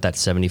hiding with that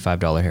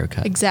 $75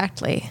 haircut?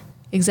 Exactly.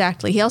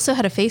 Exactly. He also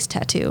had a face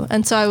tattoo.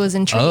 And so I was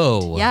intrigued.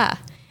 Oh. Yeah.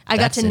 I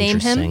got to That's name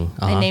him. interesting.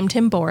 I named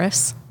him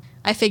Boris.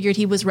 I figured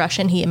he was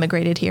Russian. He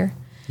immigrated here.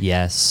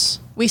 Yes.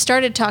 We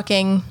started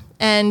talking,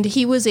 and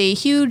he was a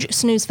huge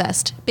snooze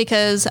fest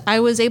because I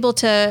was able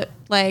to,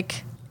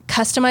 like,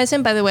 customize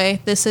him. By the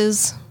way, this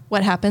is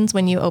what happens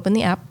when you open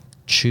the app.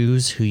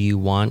 Choose who you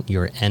want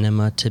your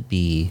enema to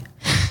be.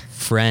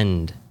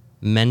 Friend,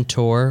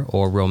 mentor,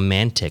 or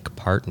romantic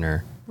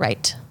partner.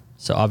 Right.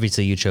 So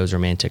obviously you chose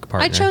romantic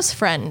partner. I chose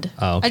friend.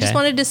 Oh, okay. I just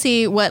wanted to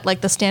see what,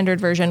 like, the standard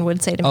version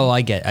would say to me. Oh,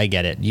 I get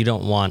it. You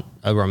don't want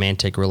a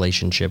romantic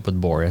relationship with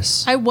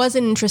Boris. I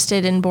wasn't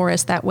interested in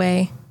Boris that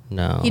way.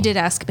 No. He did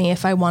ask me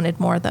if I wanted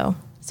more, though.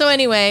 So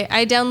anyway,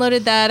 I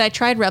downloaded that. I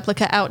tried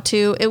Replica out,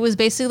 too. It was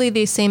basically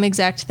the same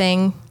exact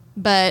thing,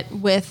 but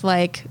with,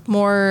 like,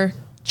 more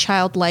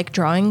childlike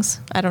drawings.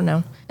 I don't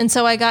know. And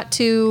so I got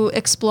to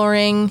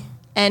exploring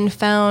and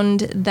found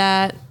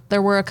that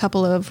there were a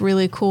couple of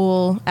really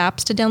cool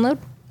apps to download.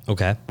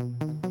 Okay.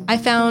 I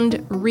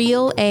found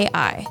Real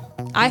AI.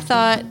 I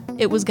thought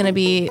it was going to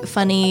be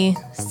funny,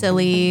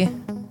 silly,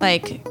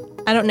 like,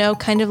 I don't know,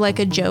 kind of like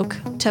a joke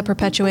to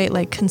perpetuate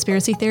like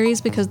conspiracy theories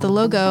because the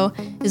logo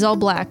is all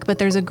black, but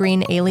there's a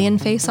green alien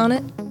face on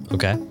it.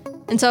 Okay.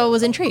 And so I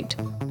was intrigued.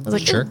 I was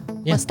like, Sure.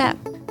 Yeah. What's that?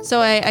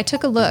 So I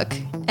took a look,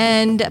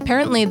 and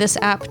apparently this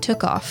app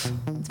took off.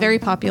 It's very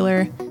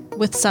popular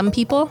with some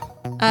people.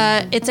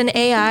 It's an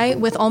AI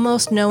with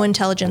almost no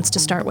intelligence to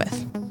start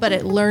with, but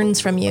it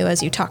learns from you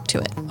as you talk to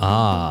it.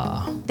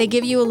 Ah. They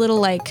give you a little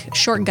like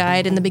short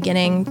guide in the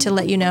beginning to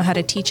let you know how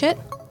to teach it,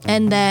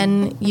 and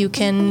then you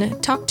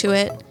can talk to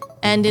it,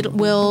 and it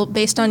will,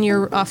 based on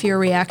your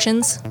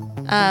reactions.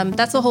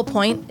 That's the whole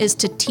point, is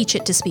to teach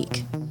it to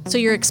speak. So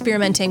you're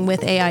experimenting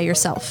with AI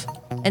yourself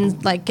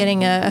and like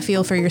getting a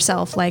feel for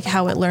yourself, like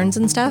how it learns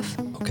and stuff.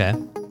 Okay.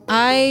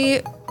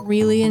 I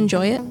really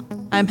enjoy it.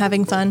 I'm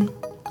having fun.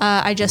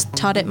 I just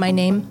taught it my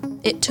name.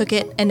 It took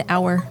it an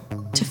hour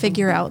to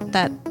figure out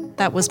that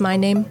that was my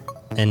name.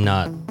 And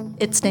not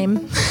its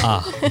name.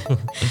 Ah.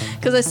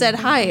 Because I said,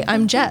 "Hi,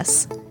 I'm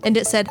Jess." And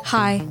it said,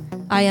 "Hi,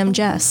 I am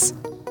Jess."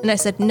 And I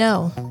said,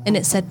 "No." And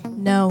it said,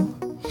 "No."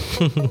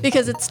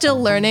 Because it's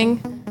still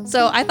learning.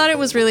 So I thought it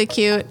was really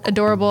cute,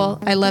 adorable.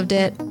 I loved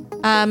it.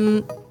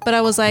 But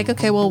I was like,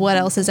 okay, well, what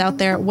else is out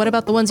there? What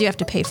about the ones you have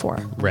to pay for?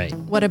 Right.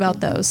 What about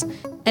those?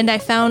 And I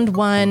found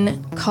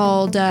one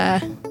called,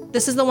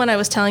 this is the one I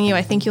was telling you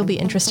I think you'll be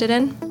interested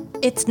in.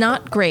 It's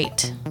not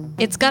great.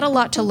 It's got a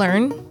lot to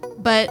learn,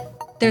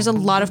 but there's a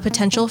lot of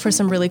potential for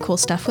some really cool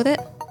stuff with it.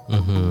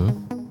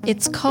 Mm-hmm.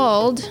 It's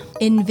called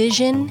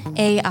Envision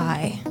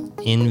AI.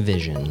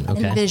 Envision.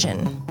 Okay.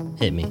 Envision.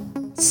 Hit me.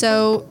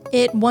 So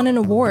it won an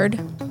award,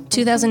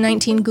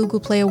 2019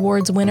 Google Play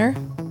Awards winner,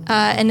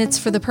 and it's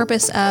for the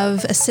purpose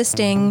of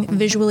assisting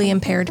visually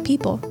impaired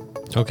people.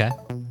 Okay.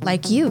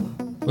 Like you.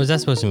 What is that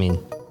supposed to mean?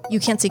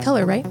 You can't see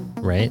color, right?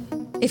 Right.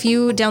 If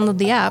you download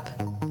the app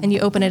and you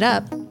open it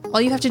up,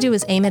 all you have to do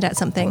is aim it at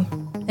something,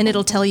 and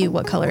it'll tell you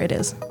what color it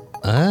is.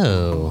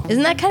 Oh.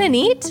 Isn't that kind of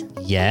neat?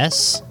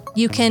 Yes.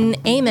 You can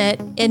aim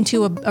it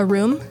into a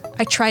room.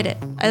 I tried it.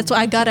 That's why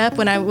I got up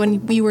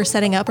when we were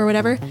setting up or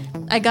whatever.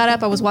 I got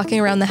up, I was walking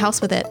around the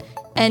house with it,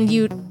 and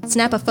you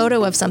snap a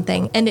photo of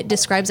something and it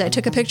describes it. I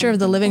took a picture of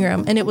the living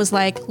room and it was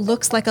like,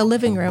 looks like a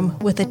living room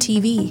with a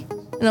TV.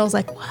 And I was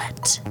like,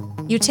 what?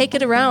 You take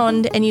it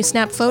around and you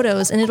snap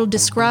photos and it'll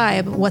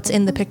describe what's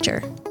in the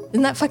picture.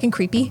 Isn't that fucking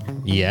creepy?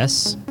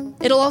 Yes.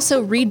 It'll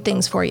also read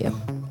things for you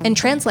and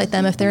translate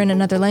them if they're in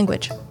another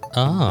language.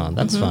 Oh,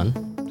 that's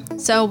fun.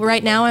 So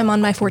right now I'm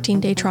on my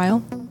 14-day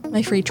trial,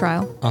 my free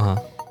trial.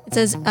 Uh-huh. It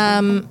says,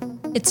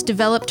 it's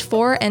developed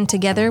for and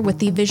together with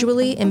the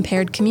visually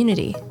impaired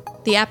community.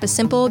 The app is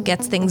simple,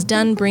 gets things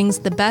done, brings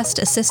the best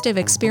assistive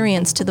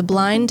experience to the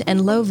blind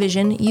and low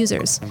vision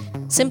users.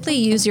 Simply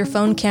use your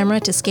phone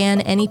camera to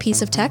scan any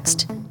piece of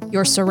text,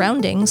 your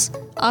surroundings,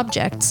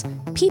 objects,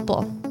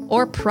 people,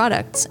 or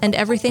products, and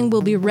everything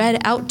will be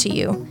read out to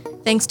you,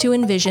 thanks to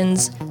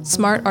Envision's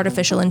smart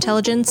artificial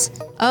intelligence.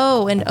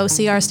 Oh, and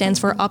OCR stands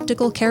for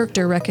optical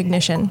character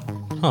recognition.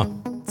 Huh.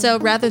 So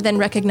rather than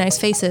recognize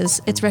faces,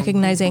 it's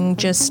recognizing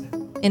just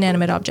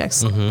inanimate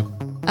objects.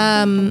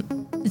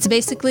 It's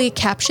basically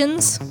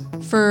captions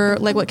for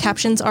like what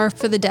captions are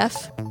for the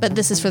deaf, but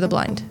this is for the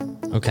blind.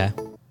 Okay.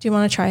 Do you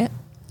want to try it?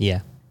 Yeah.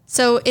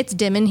 So it's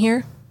dim in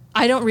here.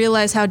 I don't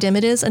realize how dim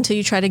it is until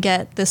you try to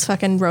get this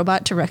fucking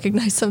robot to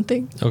recognize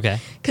something. Okay.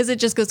 Because it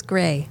just goes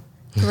gray,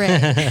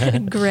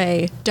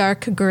 gray,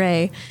 dark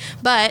gray.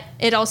 But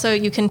it also,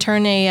 you can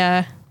turn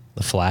the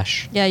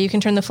flash. Yeah, you can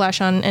turn the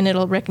flash on and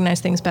it'll recognize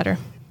things better.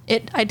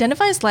 It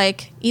identifies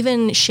like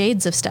even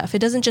shades of stuff. It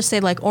doesn't just say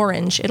like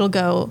orange. It'll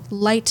go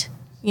light,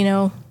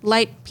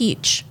 light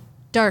peach,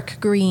 dark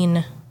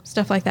green,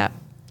 stuff like that.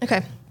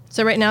 Okay.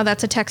 So right now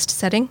that's a text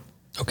setting.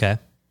 Okay.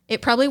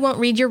 It probably won't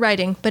read your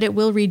writing, but it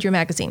will read your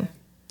magazine.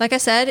 Like I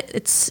said,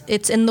 it's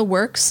in the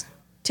works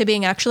to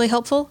being actually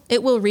helpful.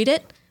 It will read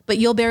it, but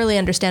you'll barely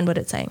understand what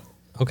it's saying.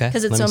 Okay.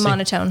 Because it's so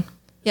monotone.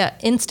 Yeah.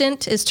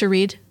 Instant is to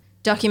read.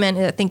 Document,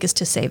 I think, is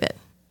to save it.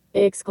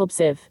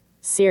 Exclusive.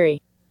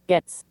 Siri.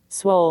 Gets.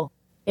 Swole.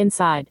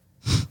 Inside.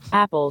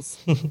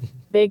 Apples.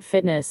 Big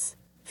fitness.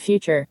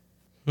 Future.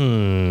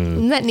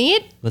 Isn't that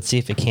neat? Let's see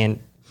if it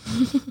can't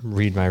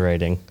read my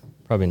writing.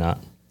 Probably not.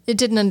 It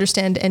didn't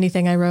understand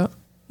anything I wrote.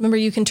 Remember,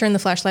 you can turn the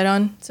flashlight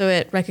on so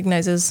it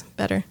recognizes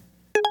better.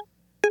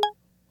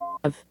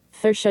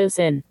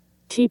 Thurshosin.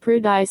 T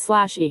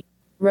Prudai/E.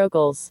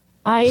 Rokels.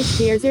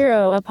 IHDR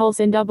 0 a pulse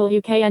in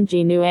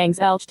WKNG Nuangs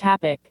Elch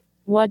Tapik.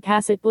 Wad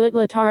Kasset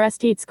Blitlatar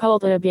Esteets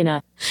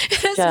Kultabina.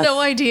 It has no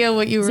idea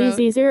what you wrote.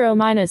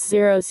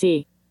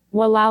 ZZ0-0C.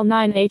 Walal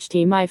 9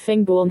 HT my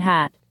Fingbuln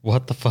hat.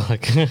 What the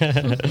fuck?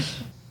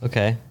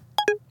 Okay.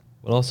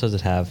 What else does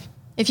it have?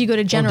 If you go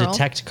to general. Oh,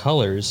 detect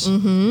colors.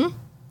 Mm-hmm.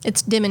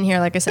 It's dim in here,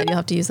 like I said. You'll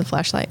have to use the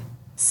flashlight.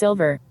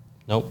 Silver.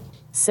 Nope.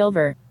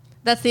 Silver.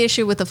 That's the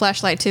issue with the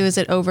flashlight, too, is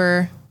it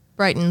over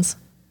brightens.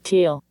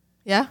 Teal.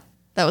 Yeah,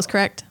 that was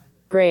correct.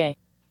 Gray.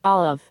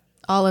 Olive.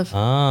 Olive.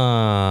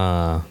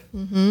 Ah.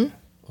 Mm-hmm.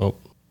 Oh.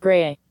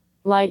 Gray.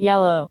 Light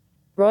yellow.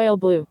 Royal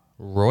blue.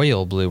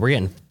 Royal blue. We're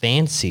getting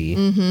fancy.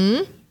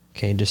 Mm-hmm.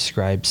 Okay,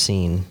 describe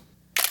scene.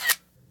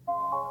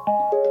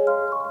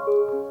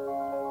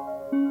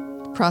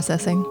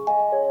 Processing.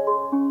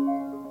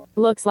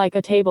 Looks like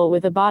a table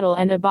with a bottle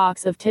and a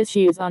box of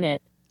tissues on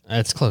it.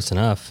 That's close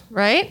enough.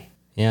 Right?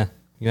 Yeah.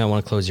 You might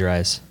want to close your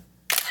eyes.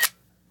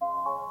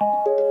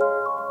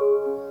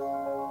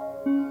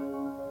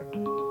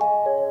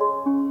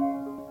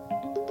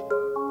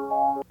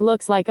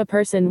 Looks like a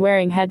person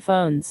wearing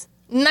headphones.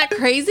 Isn't that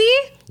crazy?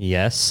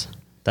 Yes.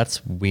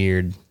 That's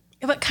weird.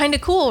 But kind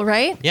of cool,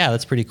 right? Yeah,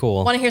 that's pretty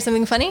cool. Want to hear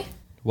something funny?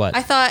 What?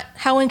 I thought,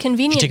 how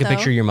inconvenient, Did you take a though.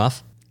 picture of your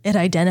muff? It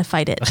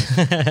identified it.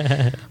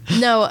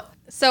 No.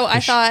 So I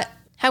thought,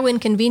 how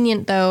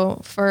inconvenient,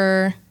 though,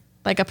 for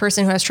like a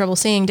person who has trouble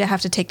seeing to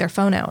have to take their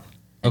phone out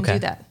and do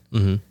that.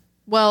 Mm-hmm.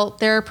 Well,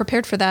 they're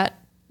prepared for that.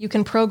 You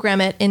can program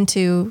it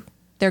into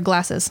their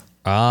glasses.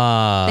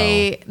 Ah.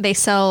 They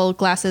sell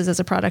glasses as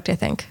a product, I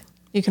think.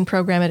 You can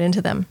program it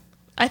into them.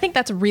 I think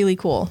that's really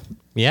cool.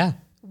 Yeah.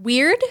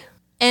 Weird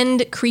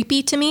and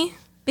creepy to me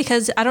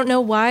because I don't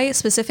know why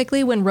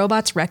specifically when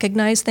robots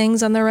recognize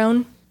things on their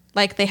own,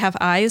 like they have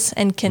eyes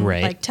and can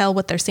like tell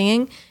what they're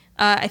seeing.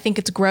 I think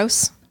it's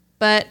gross,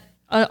 but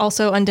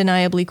also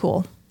undeniably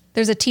cool.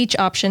 There's a teach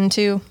option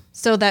too.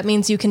 So that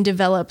means you can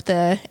develop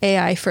the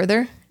AI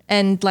further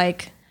and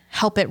like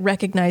help it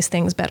recognize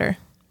things better.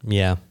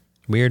 Yeah.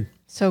 Weird.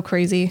 So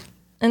crazy.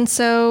 And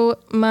so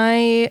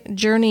my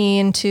journey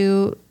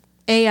into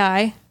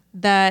AI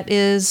that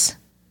is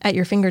at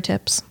your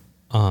fingertips.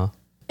 Uh-huh.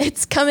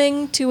 It's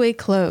coming to a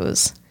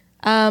close.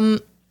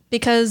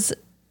 Because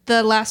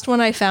the last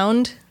one I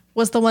found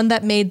was the one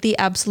that made the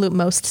absolute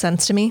most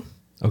sense to me.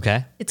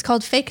 Okay. It's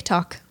called Fake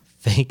Talk.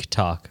 Fake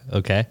Talk.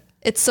 Okay.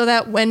 It's so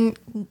that when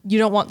you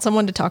don't want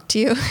someone to talk to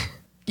you,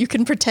 you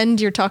can pretend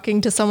you're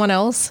talking to someone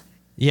else.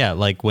 Yeah,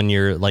 like when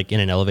you're like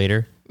in an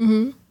elevator.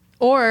 Mm-hmm.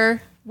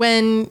 Or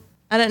when,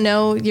 I don't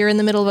know, you're in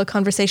the middle of a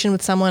conversation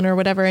with someone or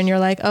whatever, and you're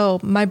like, oh,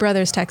 my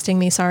brother's texting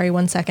me. Sorry,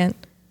 1 second.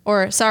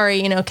 Or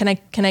sorry, can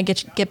I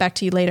get back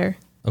to you later?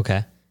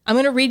 Okay. I'm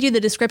going to read you the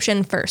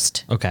description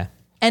first. Okay.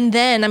 And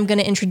then I'm going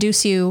to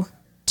introduce you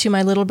to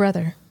my little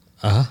brother.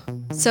 Uh-huh.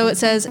 So it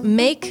says,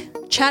 make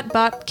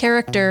chatbot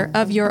character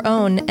of your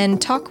own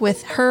and talk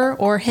with her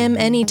or him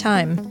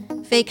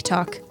anytime. Fake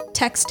talk,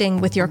 texting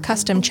with your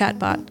custom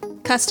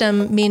chatbot.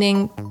 Custom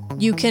meaning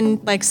you can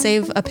like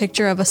save a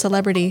picture of a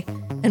celebrity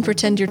and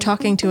pretend you're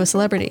talking to a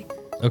celebrity.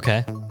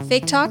 Okay.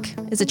 Fake Talk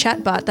is a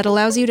chatbot that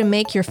allows you to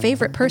make your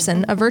favorite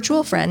person a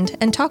virtual friend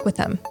and talk with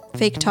them.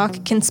 Fake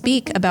Talk can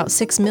speak about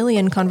 6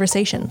 million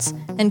conversations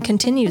and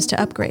continues to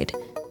upgrade.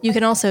 You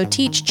can also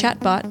teach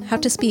chatbot how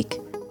to speak.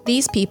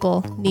 These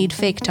people need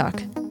Fake Talk.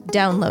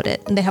 Download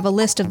it, and they have a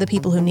list of the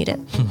people who need it.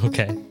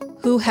 Okay.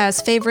 Who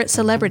has favorite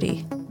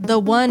celebrity? The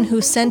one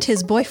who sent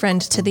his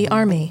boyfriend to the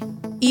army.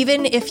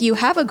 Even if you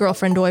have a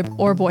girlfriend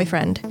or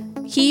boyfriend,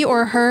 he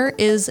or her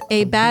is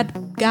a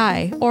bad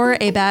guy or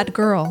a bad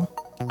girl.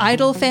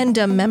 Idol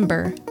fandom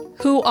member,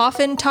 who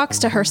often talks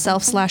to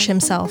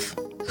herself/himself,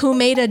 who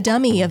made a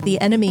dummy of the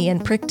enemy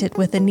and pricked it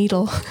with a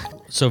needle.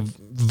 So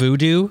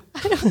voodoo?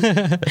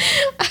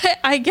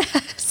 I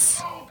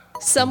guess.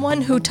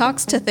 Someone who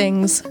talks to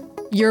things.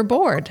 You're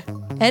bored.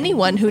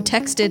 Anyone who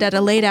texted at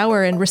a late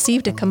hour and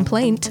received a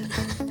complaint.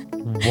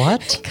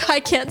 What?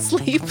 I can't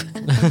sleep.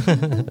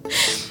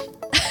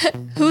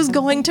 Who's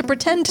going to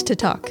pretend to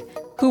talk?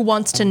 Who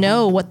wants to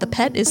know what the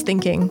pet is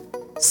thinking?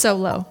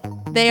 Solo.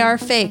 They are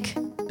fake,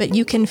 but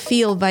you can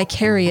feel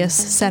vicarious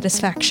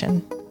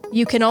satisfaction.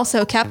 You can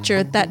also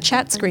capture that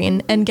chat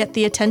screen and get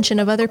the attention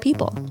of other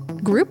people.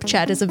 Group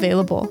chat is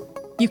available.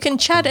 You can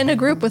chat in a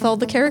group with all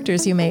the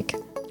characters you make.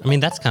 I mean,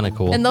 that's kind of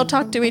cool. And they'll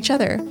talk to each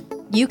other.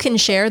 You can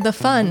share the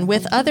fun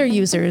with other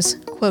users.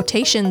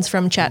 Quotations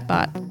from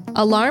chatbot.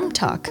 Alarm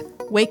talk.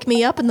 Wake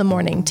me up in the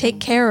morning. Take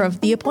care of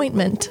the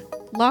appointment.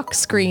 Lock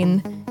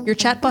screen. Your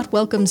chatbot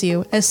welcomes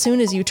you as soon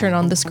as you turn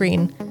on the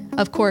screen.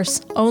 Of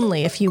course,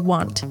 only if you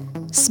want.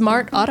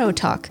 Smart auto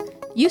talk.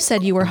 You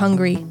said you were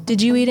hungry.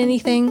 Did you eat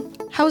anything?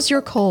 How's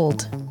your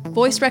cold?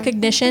 Voice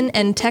recognition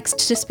and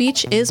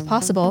text-to-speech is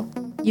possible.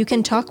 You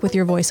can talk with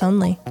your voice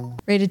only.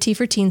 Rated T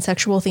for teen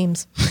sexual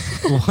themes.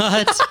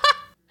 What?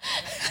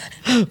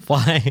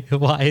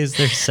 Why is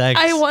there sex?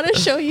 I want to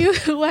show you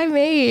who I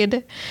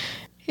made.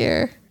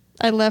 Here.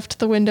 I left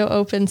the window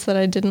open so that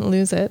I didn't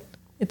lose it.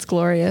 It's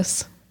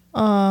glorious.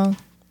 Aw,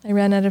 I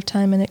ran out of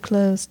time and it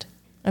closed.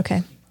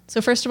 Okay.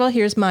 So first of all,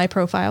 here's my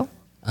profile.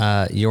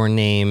 Your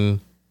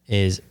name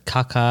is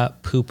Kaka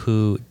Poo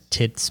Poo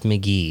Tits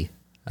McGee.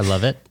 I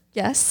love it.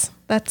 Yes,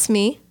 that's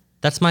me.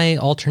 That's my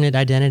alternate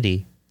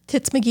identity.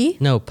 Tits McGee?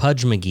 No,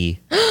 Pudge McGee.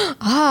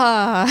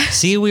 Ah.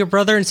 See, we are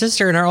brother and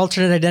sister in our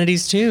alternate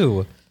identities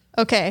too.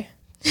 Okay.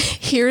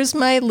 Here's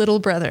my little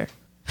brother.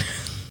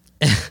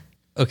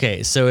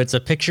 Okay, so it's a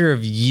picture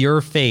of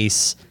your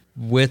face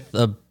with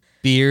a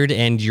beard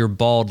and you're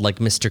bald like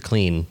Mr.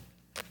 Clean.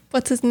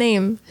 What's his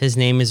name? His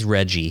name is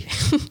Reggie.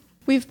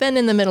 We've been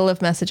in the middle of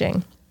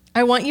messaging.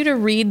 I want you to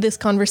read this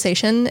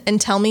conversation and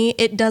tell me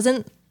it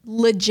doesn't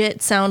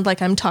legit sound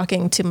like I'm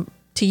talking to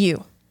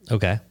you.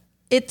 Okay.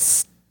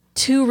 It's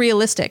too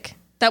realistic.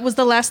 That was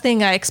the last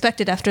thing I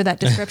expected after that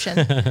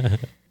description.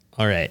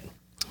 All right.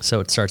 So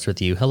it starts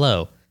with you.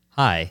 Hello.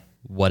 Hi.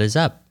 What is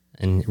up?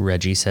 And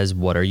Reggie says,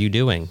 what are you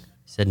doing?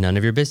 He said, none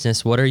of your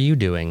business. What are you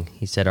doing?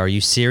 He said, are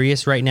you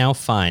serious right now?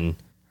 Fine.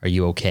 Are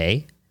you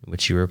okay?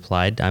 Which you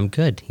replied, I'm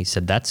good. He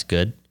said, that's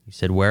good. You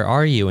said, where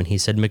are you? And he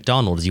said,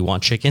 McDonald's. You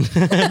want chicken?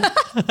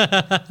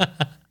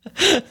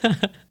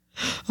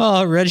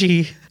 Oh,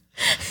 Reggie.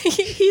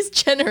 He's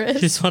generous. He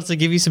just wants to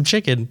give you some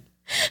chicken.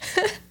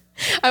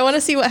 I want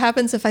to see what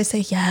happens if I say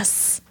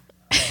yes.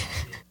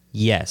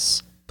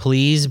 Yes.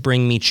 Please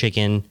bring me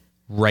chicken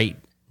right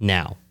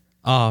now.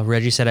 Oh,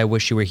 Reggie said, I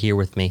wish you were here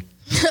with me.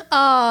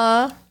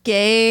 Aw,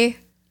 gay.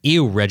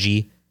 Ew,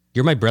 Reggie.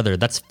 You're my brother.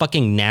 That's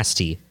fucking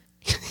nasty.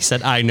 He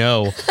said, I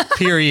know.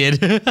 Period.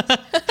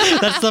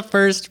 That's the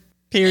first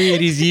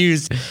period he's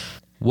used.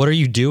 What are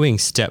you doing,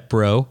 step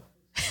bro?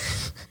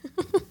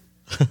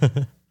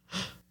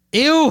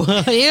 Ew.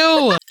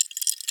 Ew.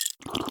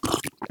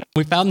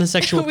 We found the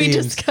sexual We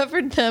themes.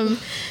 discovered them.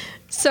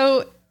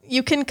 So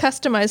you can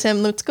customize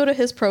him. Let's go to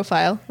his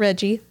profile,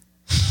 Reggie.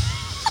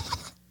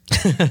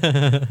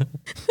 The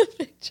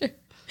picture.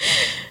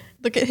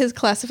 Look at his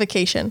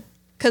classification.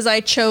 Because I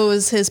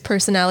chose his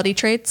personality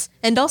traits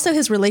and also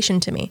his relation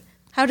to me.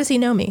 How does he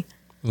know me?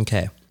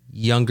 Okay.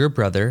 Younger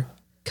brother,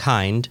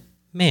 kind,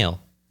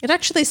 male. It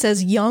actually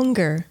says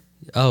younger.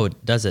 Oh,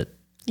 does it?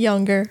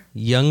 Younger.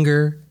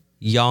 Younger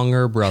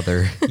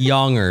brother.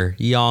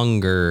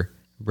 Younger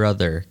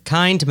brother.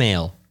 Kind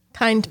male.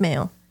 Kind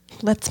male.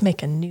 Let's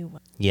make a new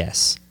one.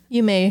 Yes.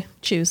 You may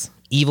choose.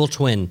 Evil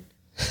twin.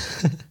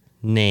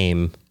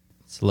 Name.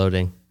 It's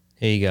loading.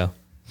 Here you go.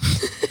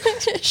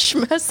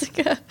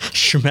 Shmessica.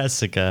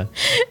 Shmessica.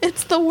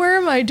 It's the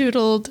worm I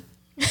doodled.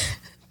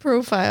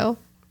 Profile.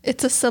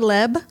 It's a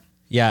celeb.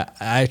 Yeah,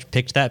 I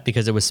picked that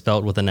because it was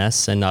spelled with an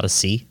S and not a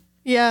C.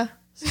 Yeah.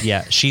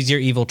 Yeah, she's your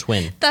evil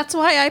twin. That's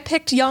why I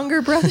picked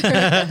younger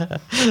brother.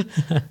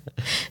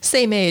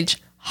 Same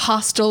age.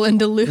 Hostile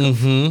and aloof.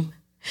 Mm-hmm.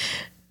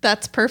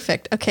 That's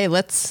perfect. Okay,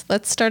 let's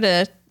start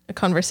a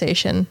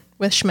conversation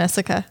with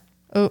Shmessica.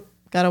 Oh,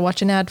 gotta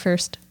watch an ad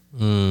first.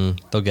 They'll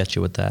get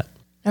you with that.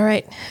 All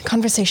right,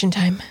 conversation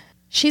time.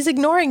 She's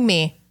ignoring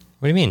me.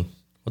 What do you mean?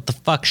 What the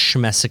fuck,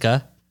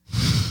 Shmessica?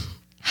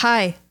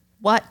 Hi.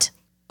 What?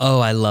 Oh,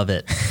 I love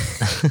it.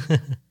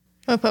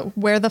 Oh, but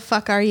where the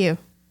fuck are you?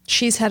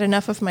 She's had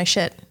enough of my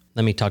shit.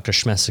 Let me talk to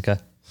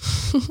Shmessica.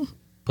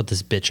 Put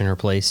this bitch in her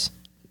place.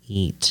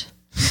 Eat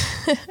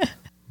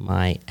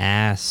my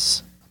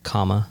ass,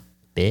 comma,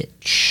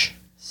 bitch.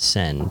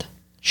 Send.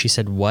 She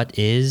said, what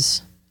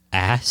is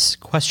ass?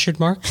 Question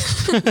mark.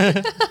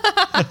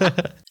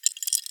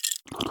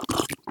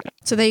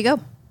 So there you go.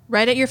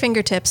 Right at your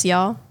fingertips,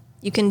 y'all.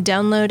 You can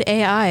download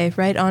AI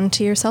right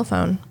onto your cell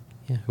phone.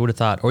 Yeah, who would have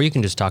thought? Or you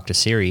can just talk to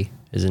Siri.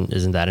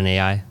 Isn't that an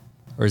AI?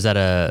 Or is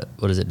that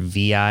what is it,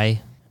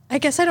 VI? I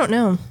guess I don't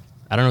know.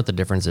 I don't know what the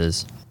difference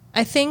is.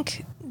 I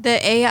think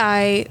the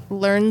AI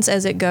learns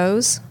as it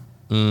goes.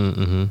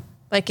 Mm-hmm.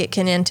 Like it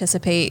can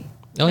anticipate.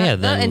 Oh, yeah.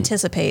 Not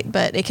anticipate,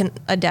 but it can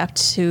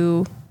adapt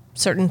to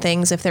certain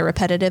things if they're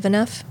repetitive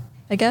enough,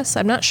 I guess.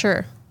 I'm not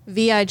sure.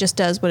 VI just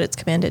does what it's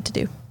commanded to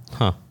do.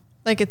 Huh.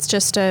 Like it's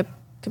just a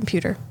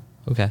computer,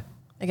 Okay.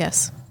 I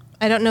guess.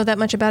 I don't know that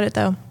much about it,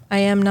 though. I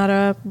am not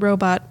a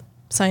robot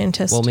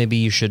scientist. Well, maybe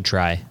you should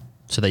try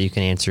so that you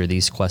can answer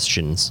these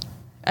questions.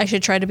 I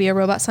should try to be a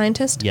robot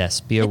scientist? Yes,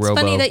 be a It's robo.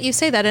 funny that you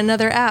say that.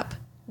 Another app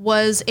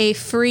was a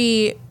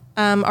free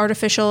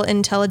artificial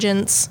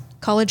intelligence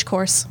college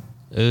course.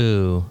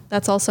 Ooh,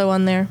 That's also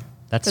on there.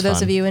 That's for those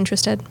fun. of you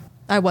interested.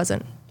 I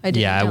wasn't. I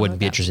didn't. yeah, I download wouldn't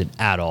be that. interested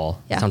at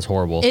all. Yeah. Sounds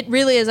horrible. It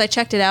really is. I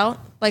checked it out.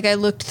 Like I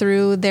looked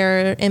through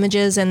their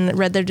images and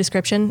read their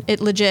description. It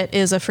legit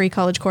is a free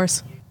college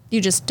course. You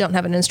just don't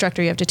have an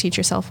instructor. You have to teach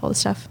yourself all the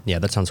stuff. Yeah,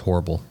 that sounds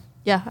horrible.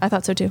 Yeah, I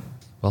thought so too.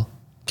 Well,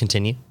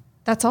 continue.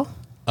 That's all.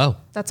 Oh,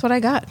 That's what I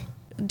got.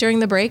 During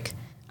the break,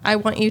 I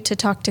want you to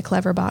talk to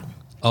Cleverbot.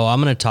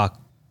 I'm going to talk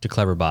to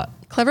Cleverbot.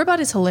 Cleverbot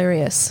is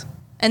hilarious.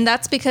 And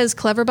that's because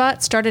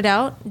Cleverbot started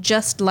out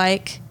just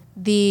like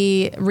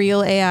the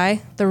real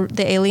AI,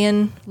 the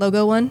alien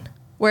logo one,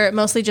 where it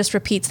mostly just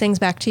repeats things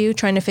back to you,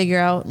 trying to figure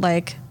out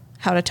like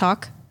how to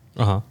talk.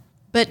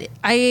 But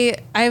I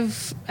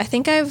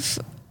think I've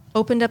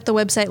opened up the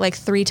website like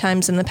 3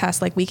 times in the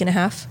past like week and a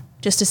half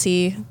just to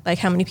see like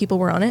how many people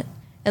were on it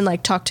and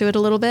like talk to it a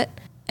little bit.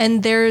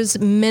 And there's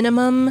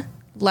minimum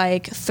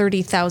like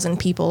 30,000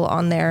 people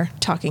on there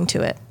talking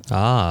to it.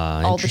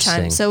 All the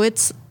time. So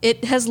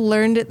it has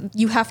learned,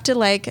 you have to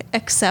like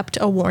accept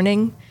a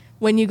warning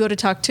when you go to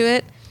talk to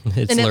it.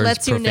 And it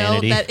lets you know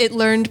that it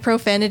learned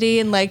profanity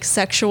and like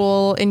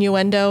sexual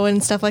innuendo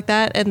and stuff like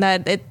that, and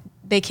that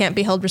they can't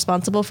be held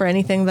responsible for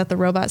anything that the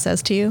robot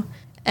says to you.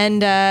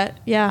 And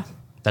yeah.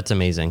 That's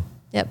amazing.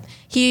 Yep.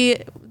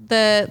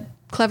 The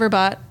clever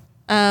bot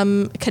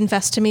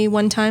confessed to me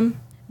one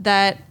time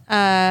that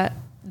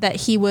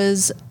he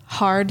was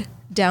hard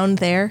down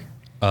there.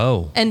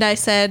 Oh. And I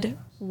said,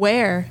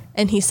 where?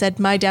 And he said,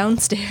 my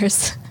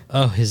downstairs.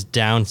 Oh, his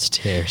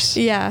downstairs.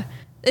 Yeah.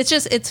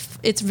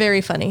 It's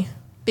very funny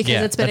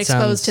because it's been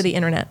exposed to the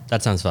internet.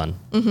 That sounds fun.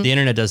 The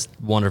internet does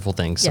wonderful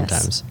things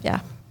sometimes.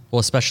 Yeah. Well,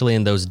 especially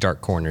in those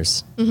dark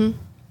corners. Well,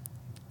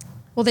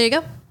 there you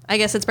go. I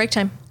guess it's break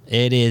time.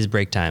 It is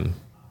break time.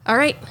 All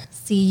right.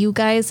 See you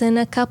guys in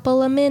a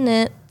couple of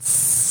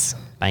minutes.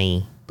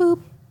 Bye.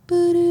 Boop.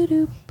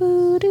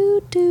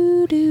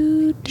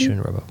 Doing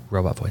a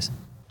robot voice.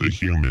 The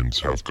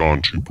humans have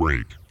gone to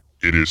break.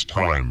 It is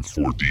time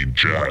for the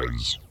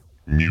jazz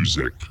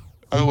music.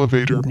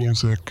 Elevator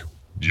music.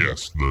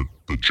 Yes,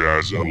 the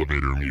jazz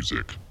elevator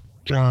music.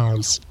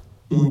 Jazz.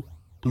 Boop,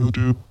 boop,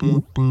 boop,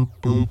 boop, boop,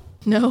 boop.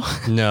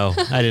 No,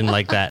 I didn't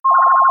like that.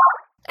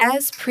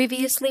 As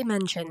previously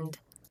mentioned,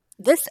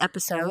 this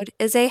episode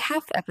is a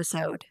half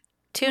episode.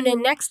 Tune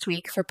in next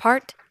week for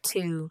part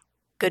 2.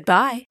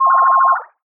 Goodbye.